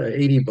cost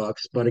 $80.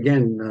 But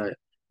again,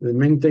 the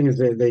main thing is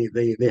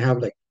they have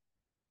like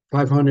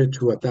 500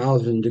 to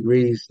 1,000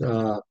 degrees,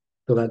 so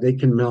that they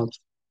can melt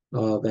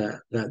that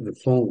the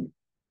foam.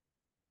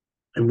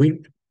 And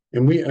we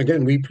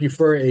again, we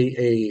prefer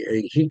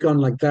a heat gun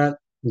like that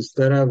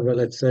instead of,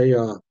 let's say,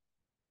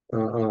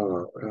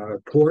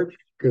 torch,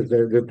 because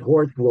the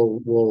torch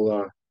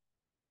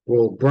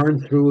will burn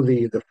through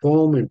the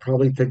foam and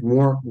probably take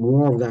more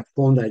of that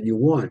foam that you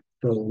want.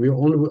 So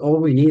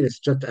all we need is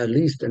just at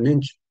least an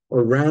inch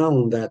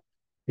around that,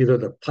 either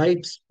the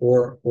pipes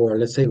or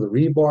let's say the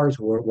rebars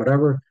or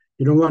whatever.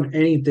 You don't want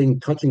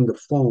anything touching the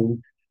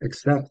foam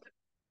except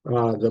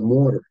the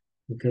mortar.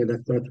 Okay,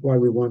 that's why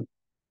we want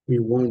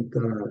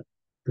to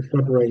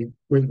separate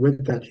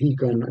with that heat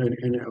gun,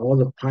 and all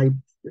the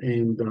pipes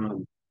and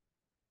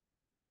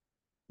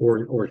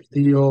or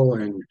steel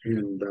and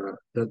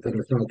that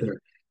is out there.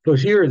 So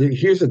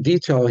here's a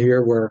detail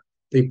here where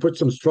they put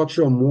some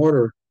structural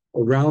mortar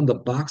around the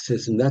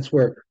boxes, and that's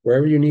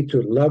wherever you need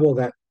to level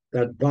that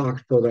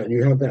box so that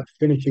you have that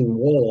finishing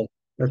wall.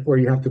 That's where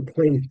you have to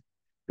place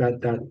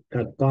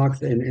that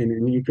box,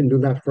 and you can do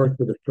that first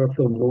with the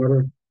structural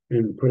mortar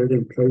and put it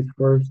in place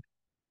first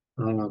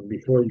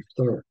before you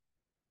start.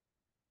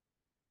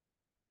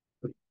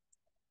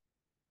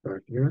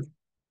 Start here.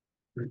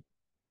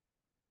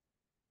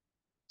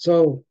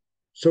 So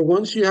so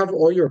once you have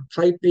all your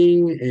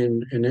piping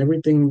and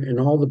everything, and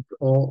all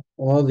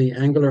the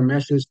angular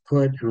meshes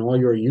put and all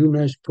your U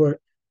mesh put,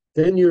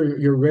 then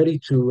you're ready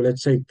to,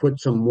 let's say, put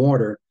some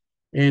mortar.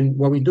 And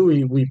what we do,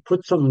 we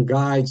put some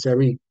guides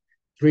every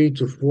 3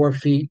 to 4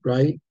 feet,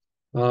 right?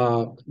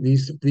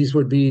 These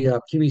would be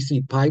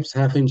PVC pipes,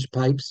 half-inch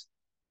pipes.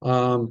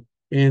 And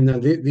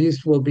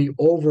these will be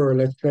over,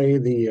 let's say,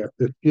 the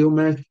steel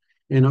mesh.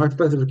 And our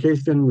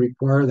specification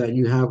require that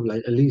you have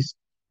like at least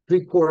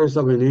 3/4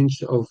 of an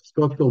inch of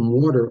structural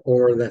mortar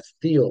or that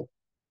steel.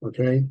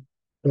 Okay,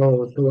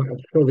 so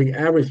the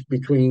average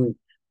between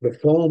the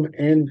foam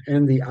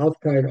and the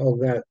outside of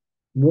that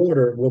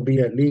mortar will be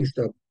at least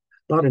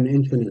about an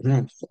inch and a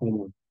half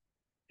almost.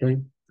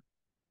 Okay.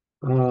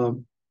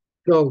 Um,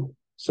 so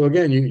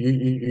again,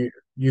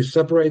 you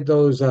separate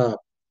those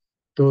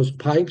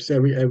pipes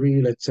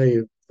every let's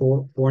say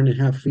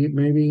 4.5 feet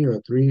maybe or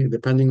three,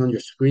 depending on your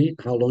screed,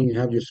 how long you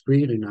have your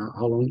screed and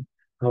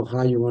how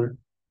high you want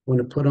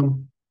to put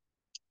them,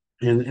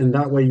 and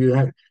that way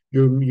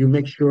you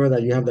make sure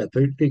that you have that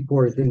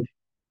 3/4 inch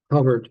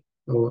covered.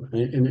 Oh,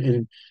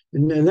 and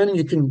then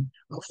you can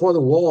for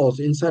the walls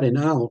inside and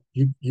out,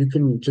 you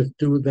can just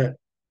do that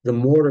the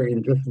mortar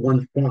in just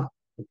one spot.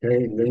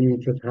 Okay, and then you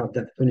just have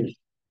that finished.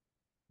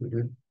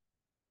 Okay.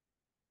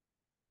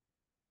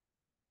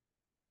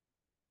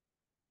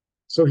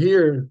 So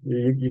here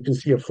you can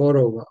see a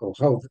photo of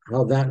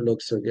how that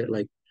looks. So get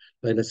like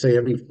let's say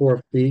every 4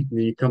 feet,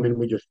 and you come in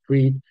with your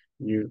screed,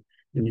 you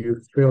and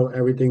you fill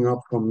everything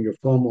up from your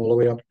foam all the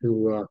way up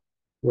to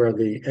where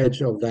the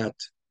edge of that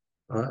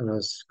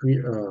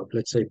screed,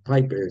 let's say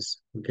pipe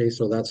is. Okay,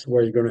 so that's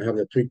where you're going to have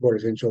the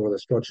 3/4 inch over the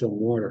structural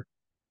mortar.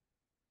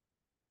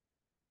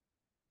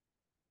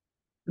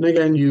 And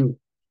again, you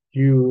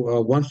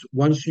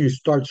once you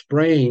start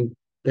spraying,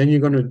 then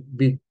you're going to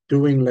be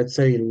doing, let's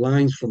say,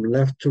 lines from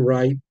left to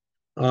right,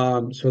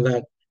 so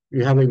that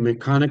you have a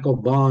mechanical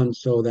bond,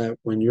 so that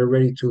when you're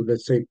ready to,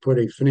 let's say, put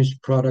a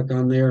finished product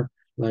on there,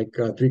 like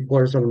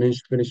 3/4 of an inch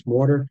finished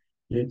mortar,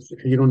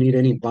 you don't need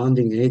any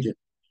bonding agent.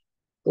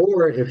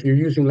 Or if you're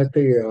using, let's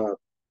say,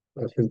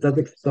 a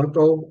synthetic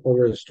stucco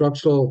over a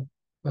structural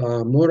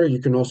mortar, you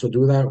can also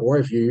do that. Or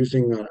if you're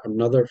using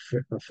another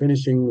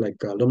finishing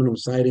like aluminum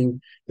siding,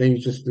 then you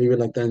just leave it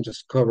like that and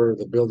just cover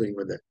the building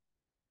with it.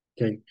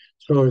 Okay,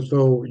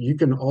 so you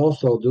can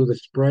also do the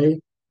spray.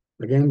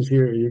 Again,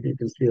 here you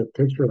can see a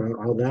picture of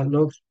how that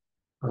looks.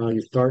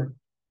 You start,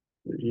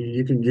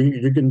 you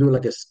can do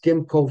like a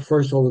skim coat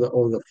first over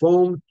the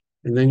foam,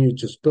 and then you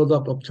just build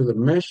up to the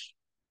mesh,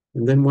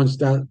 and then once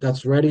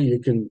that's ready, you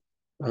can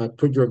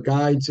put your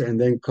guides and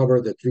then cover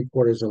the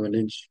 3/4 of an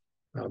inch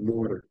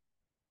mortar.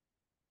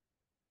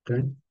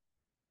 Okay.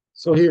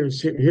 So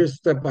here's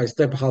step by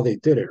step how they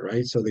did it,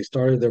 right? So they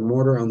started their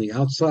mortar on the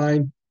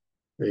outside.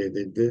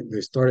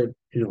 They started,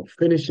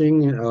 finishing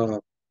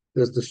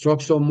the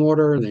structural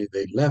mortar, and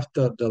they left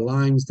the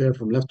lines there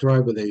from left to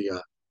right with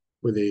a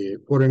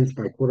 1/4 inch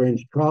by 1/4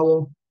 inch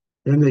trowel.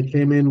 Then they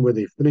came in with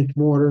a finished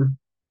mortar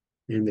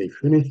and they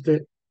finished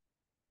it.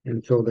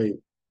 And so they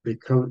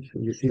come,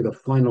 you see the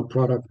final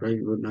product, right?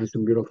 Nice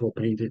and beautiful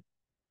painted,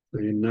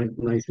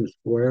 nice and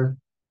square.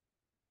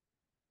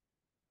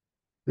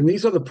 And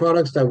these are the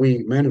products that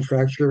we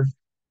manufacture.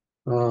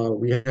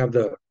 We have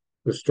the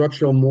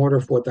structural mortar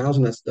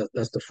 4,000.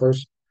 That's the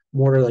first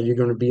mortar that you're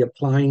going to be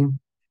applying.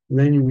 And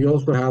then we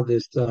also have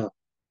this the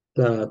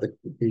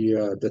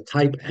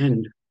type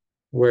end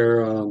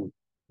where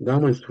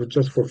that one's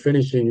just for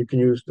finishing. You can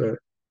use the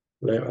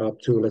up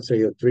to, let's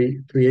say, a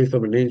 3/8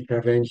 of an inch,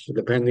 half inch,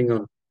 depending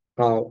on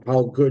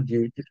how good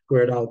you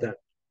squared out that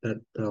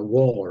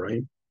wall,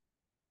 right?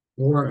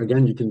 Or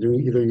again, you can do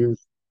either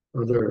use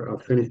other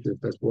finishes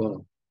as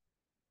well.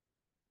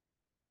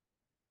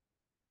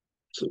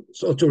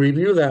 So to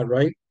review that,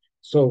 right?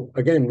 So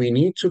again, we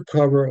need to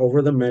cover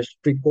over the mesh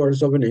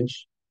 3/4 of an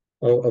inch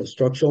of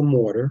structural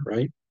mortar,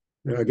 right?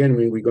 Now, again,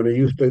 we're going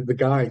to use the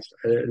guides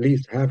at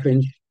least half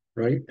inch,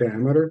 right,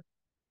 diameter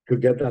to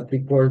get that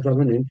 3/4 of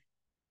an inch.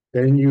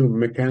 Then you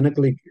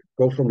mechanically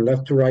go from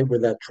left to right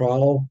with that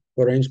trowel,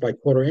 1/4 inch by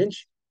 1/4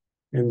 inch,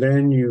 and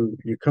then you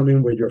come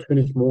in with your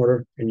finished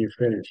mortar and you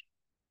finish.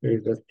 Okay,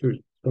 just to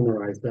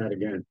summarize that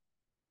again.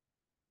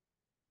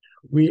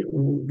 We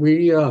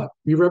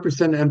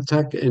represent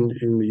MTech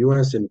in the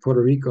U.S. and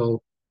Puerto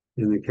Rico,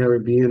 in the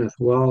Caribbean as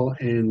well,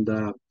 and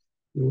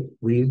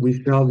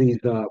we sell these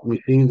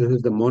machines. This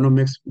is the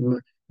monomix.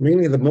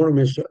 Mainly the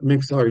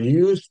monomix are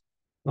used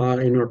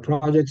in our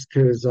projects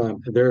because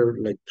they're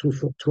like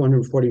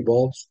 240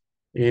 volts,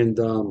 and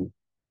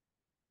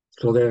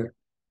so they're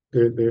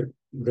they're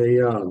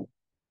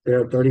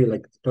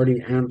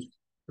 30 amps,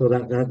 so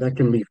that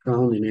can be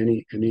found in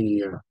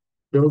any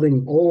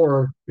building.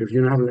 Or if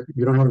you don't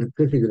have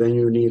electricity, then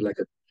you need like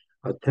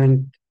a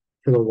 10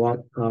 kilowatt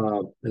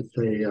let's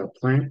say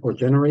plant or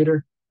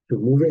generator to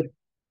move it.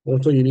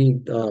 Also, you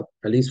need at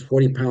least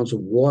 40 pounds of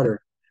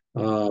water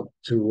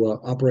to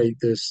operate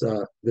this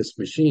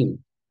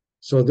machine.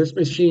 So this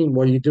machine,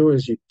 what you do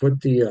is you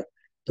put the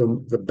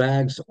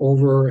bags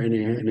over, and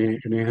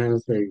it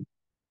has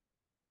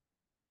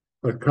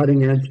a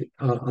cutting edge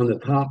on the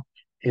top,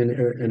 and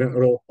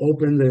it'll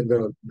open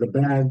the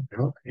bag,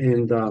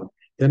 and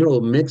then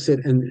it'll mix it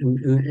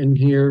in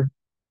here,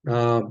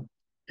 uh,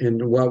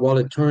 and while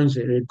it turns,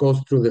 it goes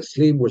through the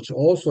sleeve, which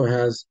also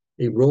has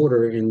a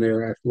rotor in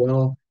there as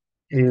well,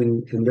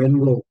 and then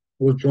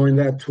we'll join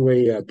that to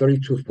a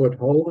 32-foot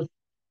hose,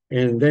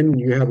 and then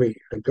you have a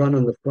gun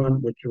on the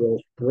front which will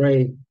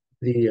spray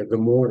the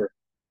mortar.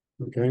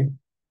 Okay.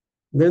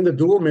 Then the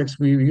dual mix,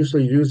 we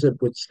usually use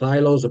it with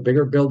silos or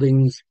bigger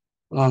buildings,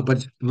 but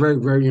it's very,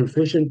 very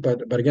efficient.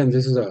 But again,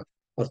 this is a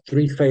uh,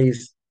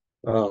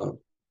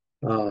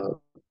 uh,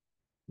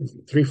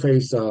 three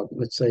phase,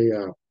 let's say,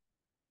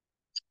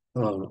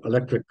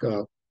 electric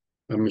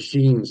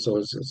machine. So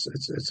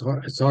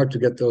it's hard to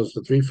get those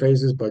the three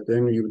phases, but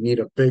then you need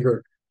a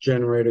bigger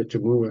generator to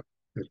move it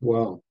as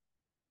well.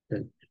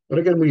 Okay. But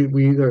again,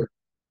 we either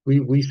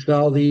we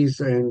sell these,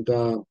 and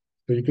so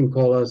you can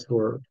call us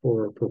for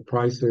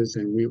prices,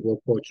 and we will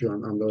quote you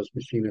on those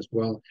machines as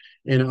well.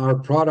 And our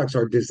products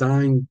are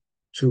designed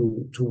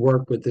to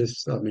work with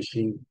this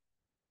machine.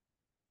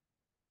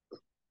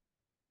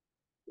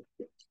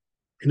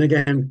 And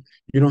again,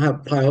 you don't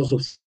have piles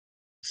of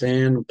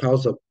sand,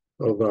 piles of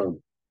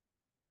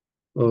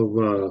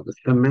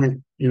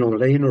cement,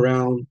 laying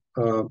around.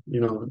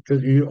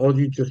 Because all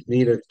you just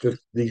need is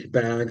just these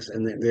bags,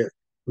 and then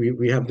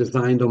we have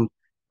designed them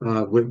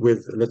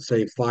with let's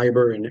say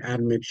fiber and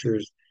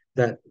admixtures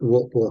that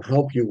will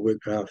help you with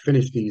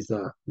finish these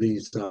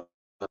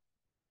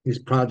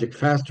projects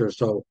faster.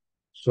 So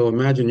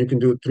imagine you can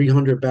do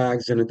 300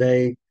 bags in a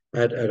day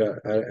at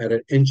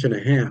an inch and a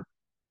half,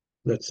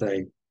 let's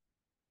say.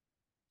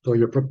 So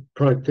your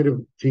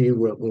productivity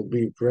will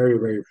be very,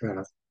 very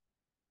fast.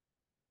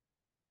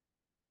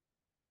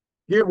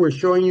 Here we're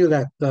showing you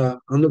that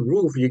on the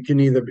roof it can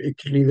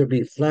either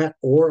be flat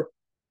or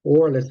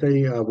let's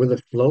say with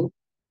a slope.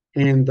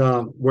 And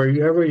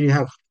wherever you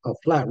have a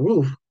flat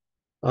roof,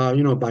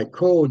 by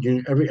code,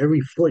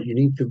 every foot you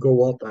need to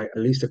go up by at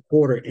least a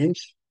quarter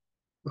inch.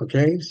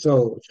 Okay,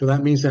 so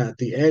that means that at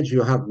the edge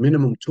you'll have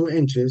minimum 2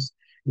 inches,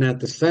 and at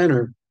the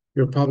center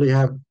you'll probably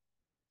have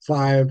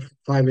five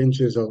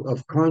inches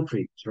of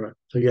concrete. Right?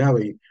 So you have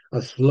a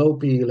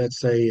slopey, let's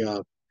say,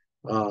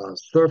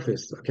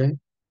 surface. Okay,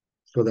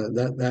 so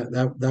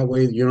that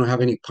way you don't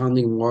have any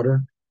ponding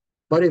water.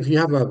 But if you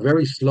have a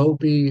very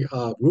slopey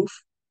roof,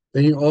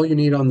 then all you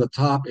need on the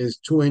top is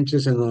 2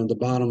 inches, and on the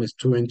bottom is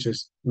 2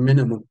 inches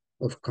minimum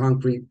of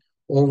concrete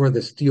over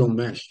the steel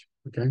mesh.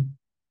 Okay,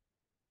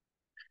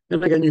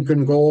 and again you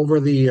can go over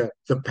the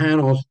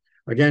panels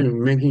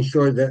again, making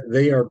sure that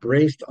they are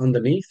braced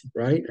underneath,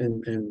 right,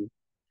 and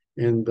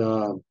and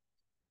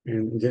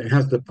it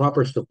has the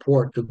proper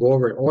support to go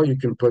over it, or you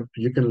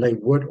can lay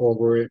wood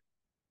over it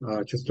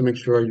just to make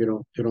sure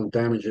you don't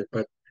damage it.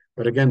 But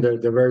again, they're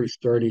very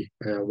sturdy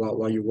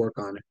while you work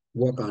on it.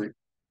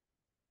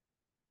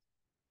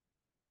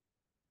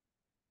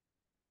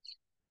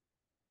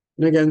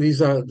 And again,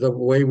 these are the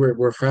way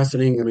we're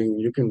fastening. I mean,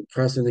 you can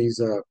fasten these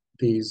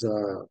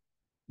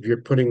if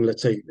you're putting,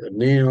 let's say, a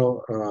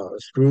nail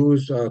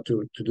screws to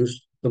do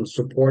some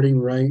supporting,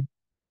 right?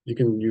 You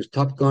can use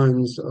top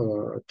guns,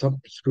 top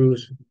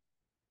screws,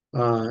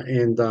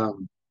 and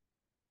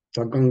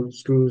top gun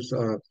screws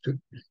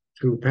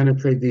to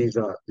penetrate these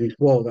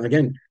walls.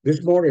 Again,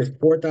 this mortar is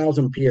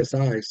 4,000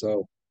 psi,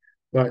 so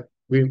but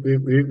we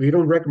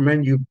don't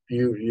recommend you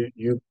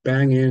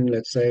bang in,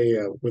 let's say,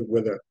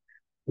 with a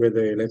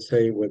let's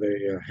say with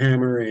a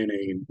hammer and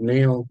a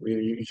nail.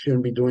 You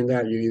shouldn't be doing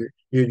that. You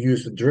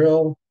use a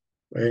drill,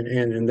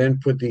 and then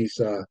put these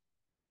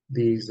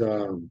these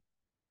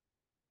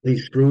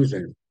screws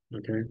in.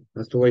 Okay,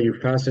 that's the way you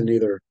fasten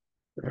either.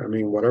 I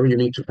mean, whatever you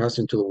need to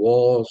fasten to the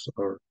walls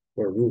or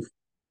roof.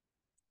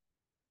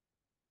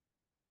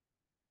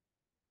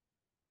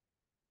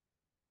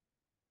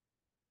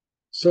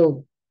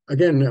 So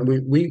again,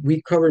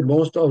 we covered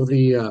most of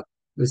the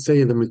let's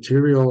say the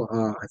material.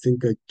 I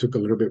think I took a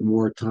little bit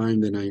more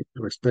time than I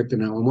expected.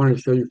 Now I want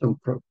to show you some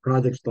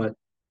projects, but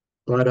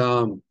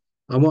I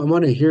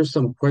want to hear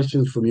some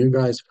questions from you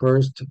guys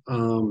first,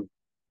 and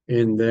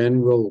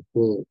then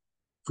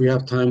if we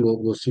have time,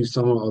 we'll see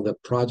some of the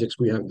projects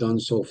we have done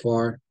so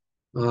far.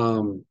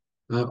 Um,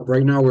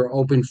 right now, we're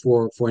open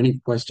for any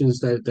questions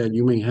that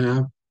you may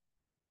have.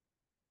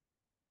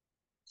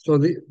 So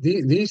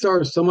these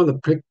are some of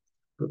the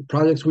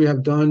projects we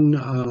have done.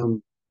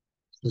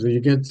 So you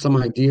get some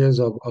ideas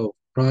of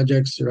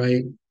projects,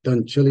 right?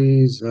 Done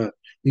chilies.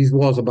 These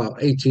walls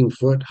about 18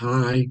 foot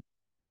high.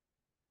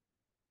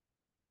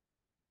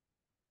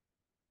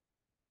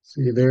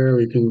 See there,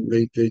 we can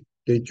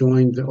they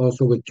joined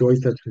also with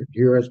joists that's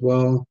here as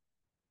well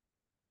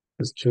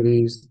as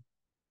chilies.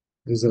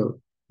 There's a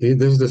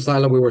this is the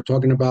silo we were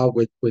talking about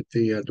with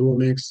the dual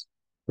mix,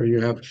 where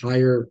you have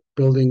higher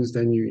buildings,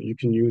 then you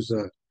can use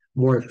a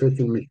more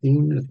efficient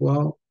machine as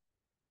well.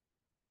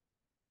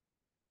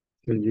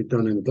 And you've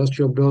done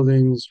industrial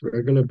buildings,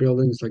 regular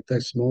buildings like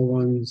that, small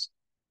ones.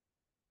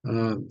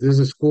 This is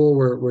a school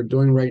we're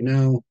doing right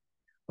now,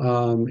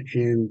 and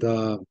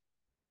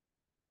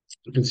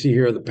you can see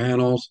here the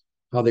panels,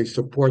 how they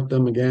support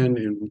them again,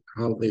 and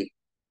how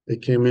they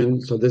came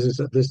in. So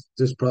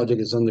this project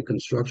is under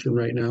construction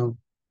right now.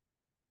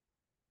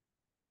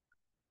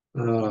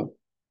 Uh,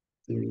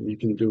 you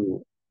can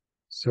do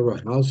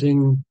several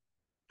housing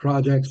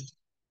projects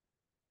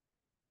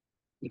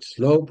with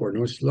slope or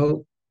no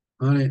slope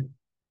on it.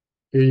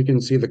 Here you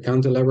can see the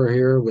cantilever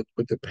here with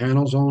the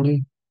panels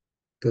only,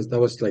 because that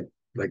was like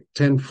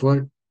 10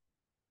 foot.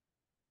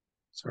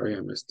 Sorry,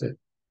 I missed it.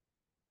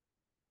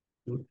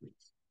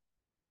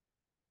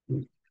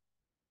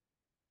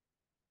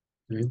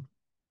 Okay,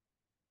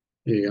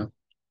 there you go.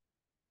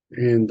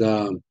 And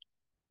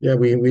yeah,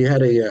 we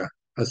had a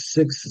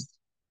 6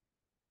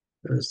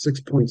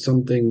 point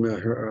something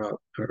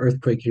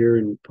earthquake here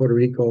in Puerto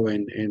Rico,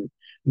 and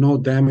no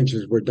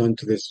damages were done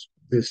to this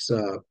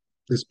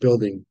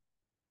building.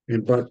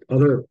 And but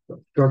other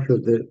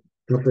structures that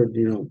suffered,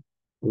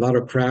 a lot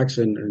of cracks,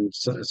 and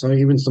so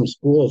even some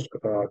schools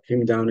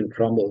came down and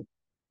crumbled.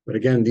 But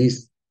again,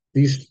 these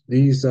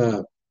these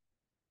uh,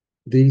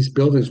 these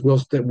buildings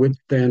will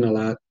withstand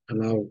allow,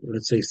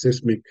 let's say,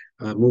 seismic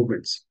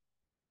movements.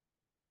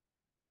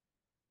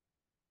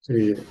 So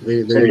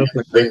they look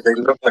like They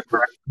look like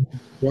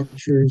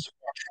structures.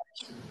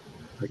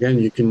 Again,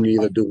 you can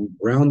either do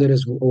rounded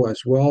as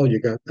well. You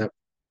got that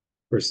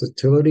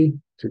versatility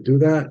to do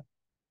that.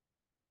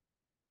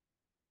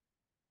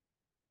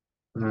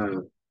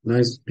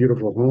 Nice,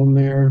 beautiful home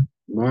there,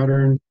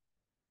 modern.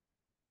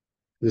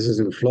 This is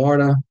in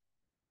Florida.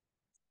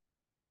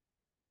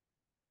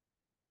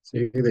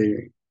 See,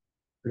 they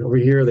over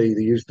here they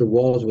use the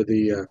walls with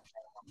the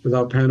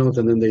without panels,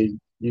 and then they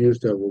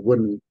used a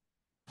wooden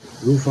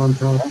roof on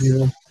top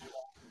here.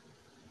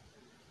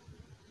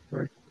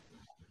 Right.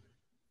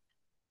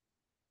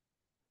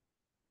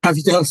 Have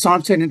you done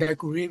something in the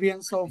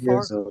Caribbean so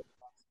Here's far?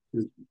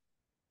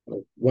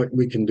 what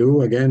we can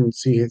do. Again,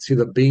 see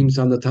the beams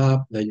on the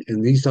top,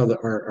 and these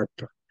are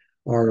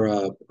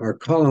our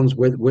columns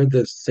with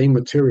the same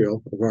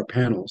material of our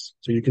panels.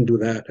 So you can do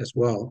that as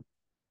well.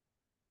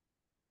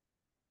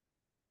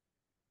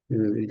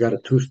 You got a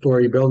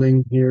two-story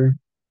building here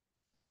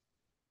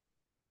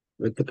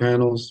with the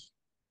panels.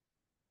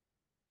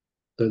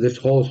 So this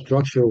whole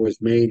structure was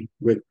made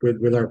with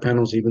our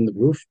panels, even the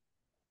roof.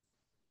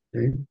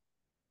 Okay.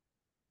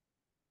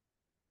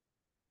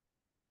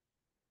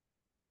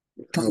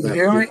 Can How you that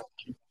hear me?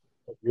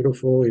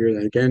 beautiful here.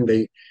 Again,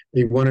 they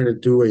wanted to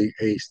do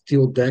a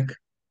steel deck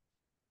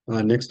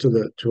next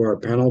to our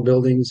panel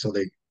building, so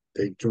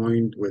they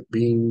joined with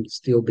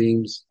steel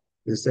beams.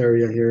 This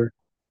area here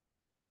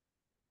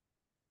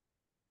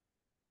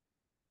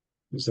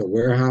is a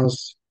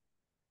warehouse.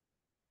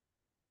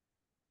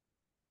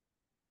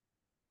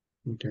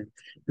 Okay,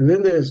 and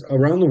then there's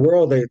around the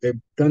world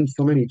they've done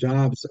so many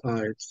jobs.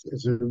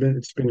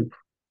 It's been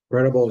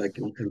incredible, like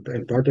in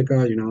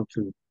Antarctica,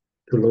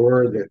 to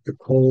lower the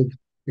cold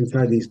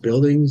inside these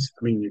buildings.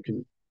 I mean, you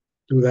can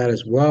do that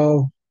as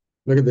well.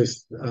 Look at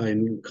this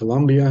in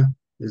Colombia.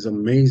 This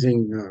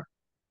amazing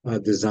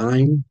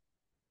design.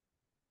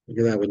 Look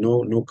at that with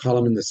no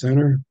column in the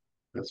center.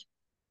 That's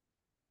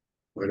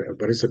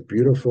but it's a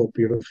beautiful,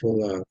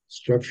 beautiful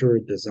structure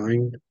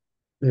design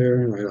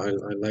there. I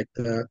like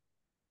that.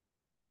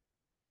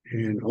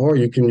 And or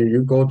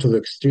you go to the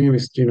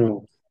extremist,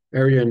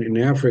 area in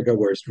Africa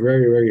where it's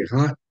very, very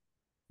hot.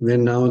 And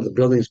then now the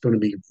building is going to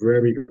be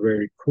very,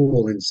 very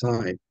cool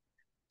inside.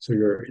 So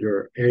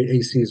your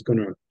AC is going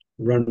to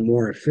run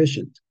more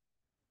efficient.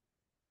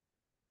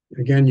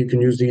 Again, you can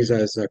use these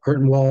as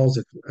curtain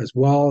walls as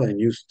well, and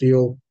use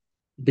steel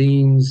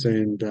beams,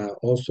 and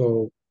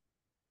also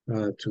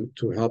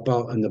to help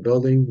out in the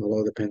building.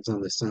 Although it depends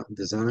on the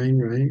design,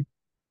 right?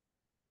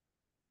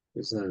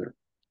 There's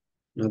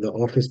another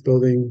office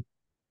building.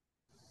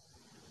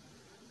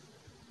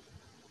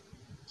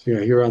 So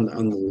yeah, here on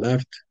the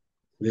left,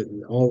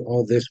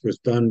 all this was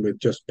done with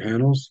just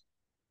panels.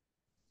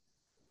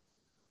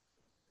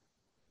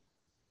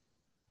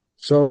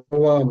 So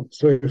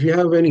if you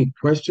have any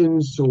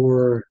questions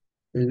or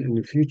in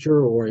the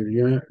future, or if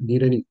you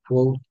need any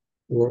quote,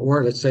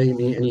 or let's say you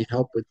need any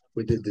help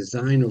with the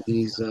design of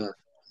these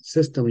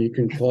system, you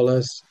can call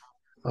us.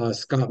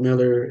 Scott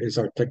Miller is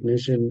our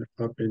technician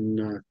up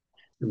in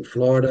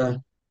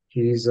Florida.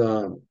 He's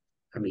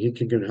I mean he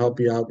can help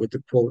you out with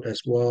the quote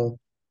as well.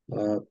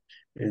 Uh,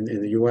 in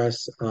the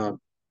U.S.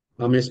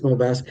 I'm Ismael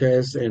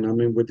Vasquez, and I'm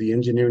in with the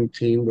engineering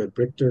team with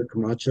Victor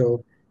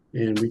Camacho,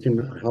 and we can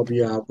help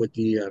you out with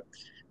the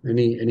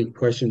any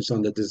questions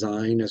on the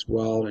design as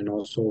well, and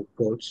also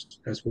quotes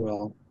as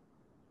well.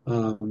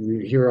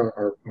 Here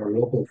are our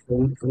local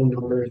phone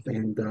numbers,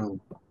 and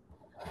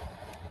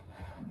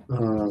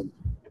uh,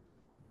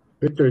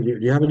 Victor, do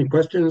you have any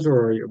questions,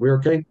 or are we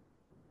okay?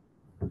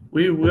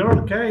 we're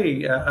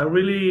okay.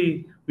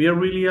 We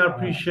really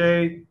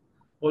appreciate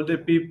all the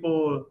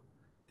people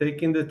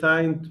taking the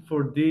time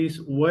for these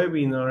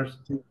webinars.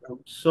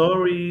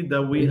 Sorry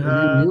that we Are you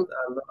had mute?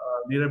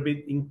 a little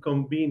bit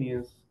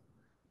inconvenience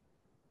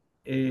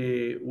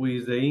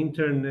with the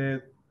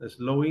internet, the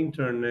slow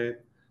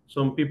internet.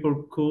 Some people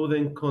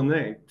couldn't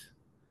connect.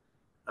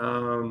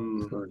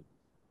 Um,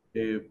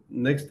 Sorry.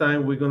 Next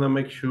time we're gonna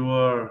make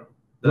sure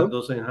that Hello?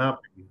 doesn't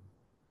happen.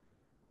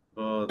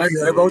 But Are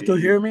you able to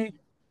hear me?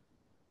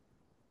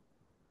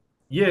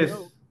 yes,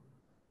 Hello.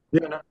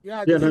 Yeah,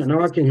 Yeah, yeah. this is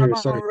Now I can hear you.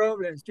 Sorry. Esteban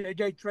Robles,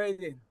 JJ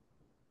Trading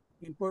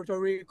in Puerto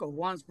Rico,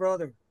 once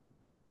brother.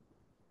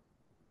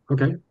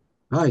 Okay.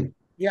 Hi.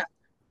 Yeah.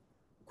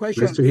 Nice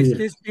Question: to hear is you.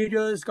 this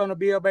video is going to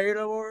be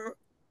available?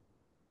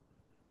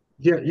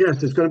 Yeah,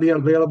 yes, it's going to be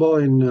available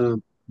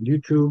in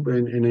YouTube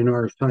and in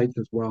our sites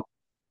as well.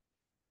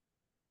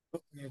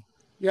 Okay.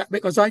 Yeah,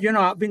 because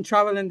I've been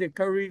traveling the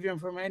Caribbean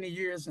for many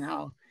years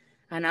now,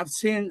 and I've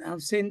seen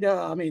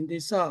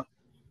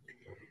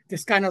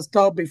this kind of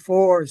stuff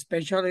before,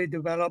 especially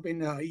developed in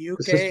the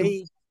The system?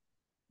 UK.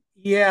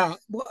 Yeah,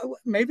 well,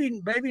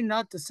 maybe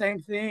not the same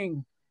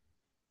thing.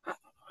 I,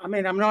 I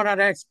mean, I'm not an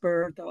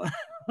expert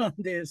on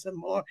this.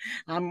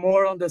 I'm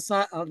more on the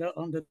side on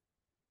the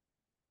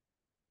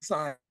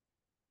side,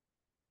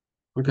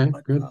 Okay,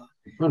 but good.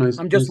 Oh, nice,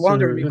 I'm just nice.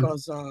 wondering Yeah.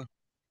 because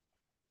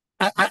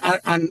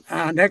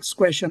and next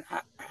question: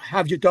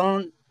 have you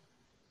done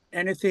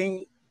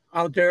anything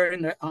out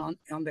there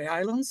on the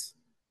islands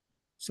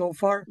so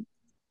far?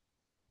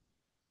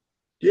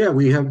 Yeah,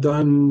 we have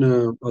done,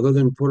 other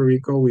than Puerto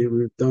Rico,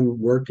 we've done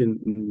work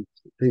in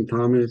St.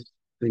 Thomas,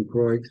 St.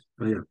 Croix,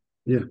 yeah,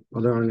 yeah,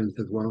 other islands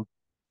as well.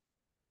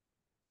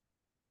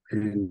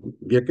 And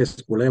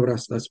Vieques,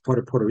 Culebras, that's part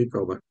of Puerto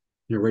Rico, but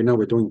yeah, right now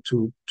we're doing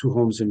two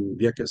homes in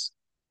Vieques.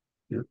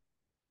 Yeah.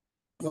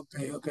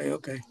 Okay, okay,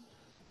 okay.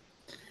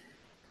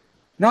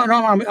 No,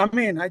 no.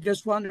 I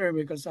just wonder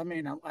because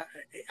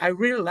I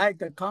really like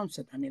the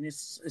concept. I mean,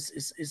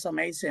 it's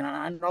amazing. And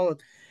I know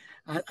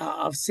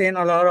I've seen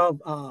a lot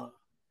of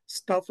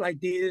stuff like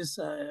this.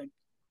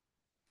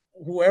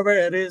 Whoever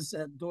it is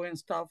doing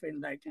stuff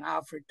in like in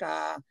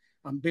Africa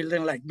and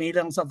building like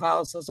millions of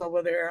houses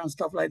over there and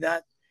stuff like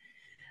that.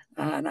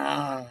 And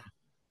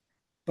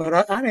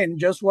but I mean,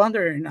 just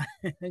wondering,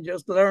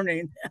 just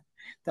learning.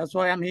 That's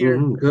why I'm here.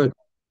 Good.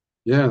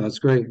 Yeah, that's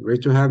great.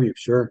 Great to have you.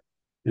 Sure.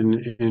 And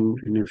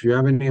if you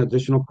have any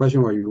additional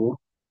question or you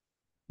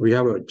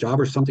have a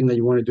job or something that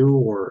you want to do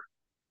or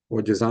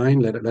design,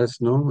 let us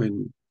know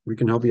and we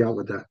can help you out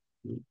with that.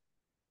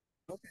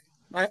 Okay.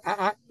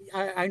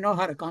 I know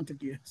how to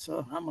contact you,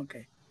 so I'm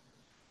okay.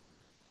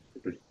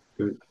 Okay,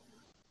 good.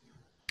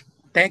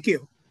 Thank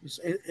you.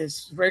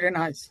 It's really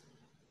nice.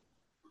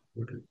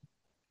 Okay.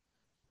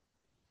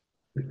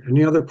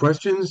 Any other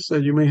questions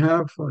that you may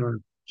have?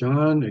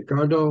 John,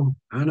 Ricardo,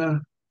 Ana,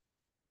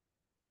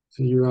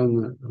 see you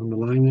on the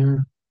line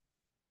there.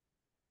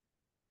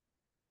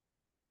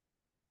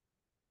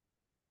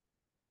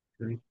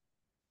 Okay.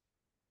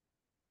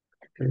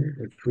 Okay.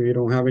 If we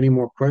don't have any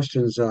more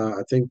questions,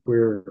 I think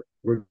we're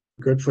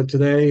good for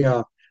today.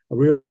 I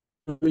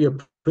really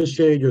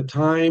appreciate your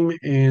time,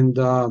 and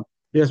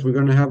yes, we're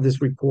going to have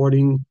this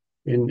recording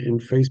in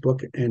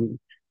Facebook and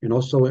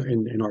also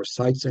in our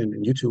sites and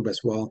in YouTube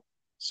as well.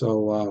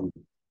 So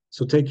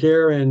take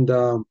care, and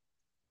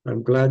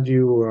I'm glad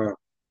you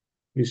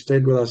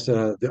stayed with us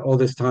all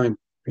this time,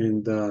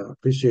 and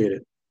appreciate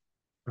it.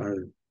 Uh,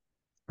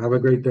 have a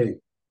great day.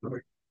 Bye.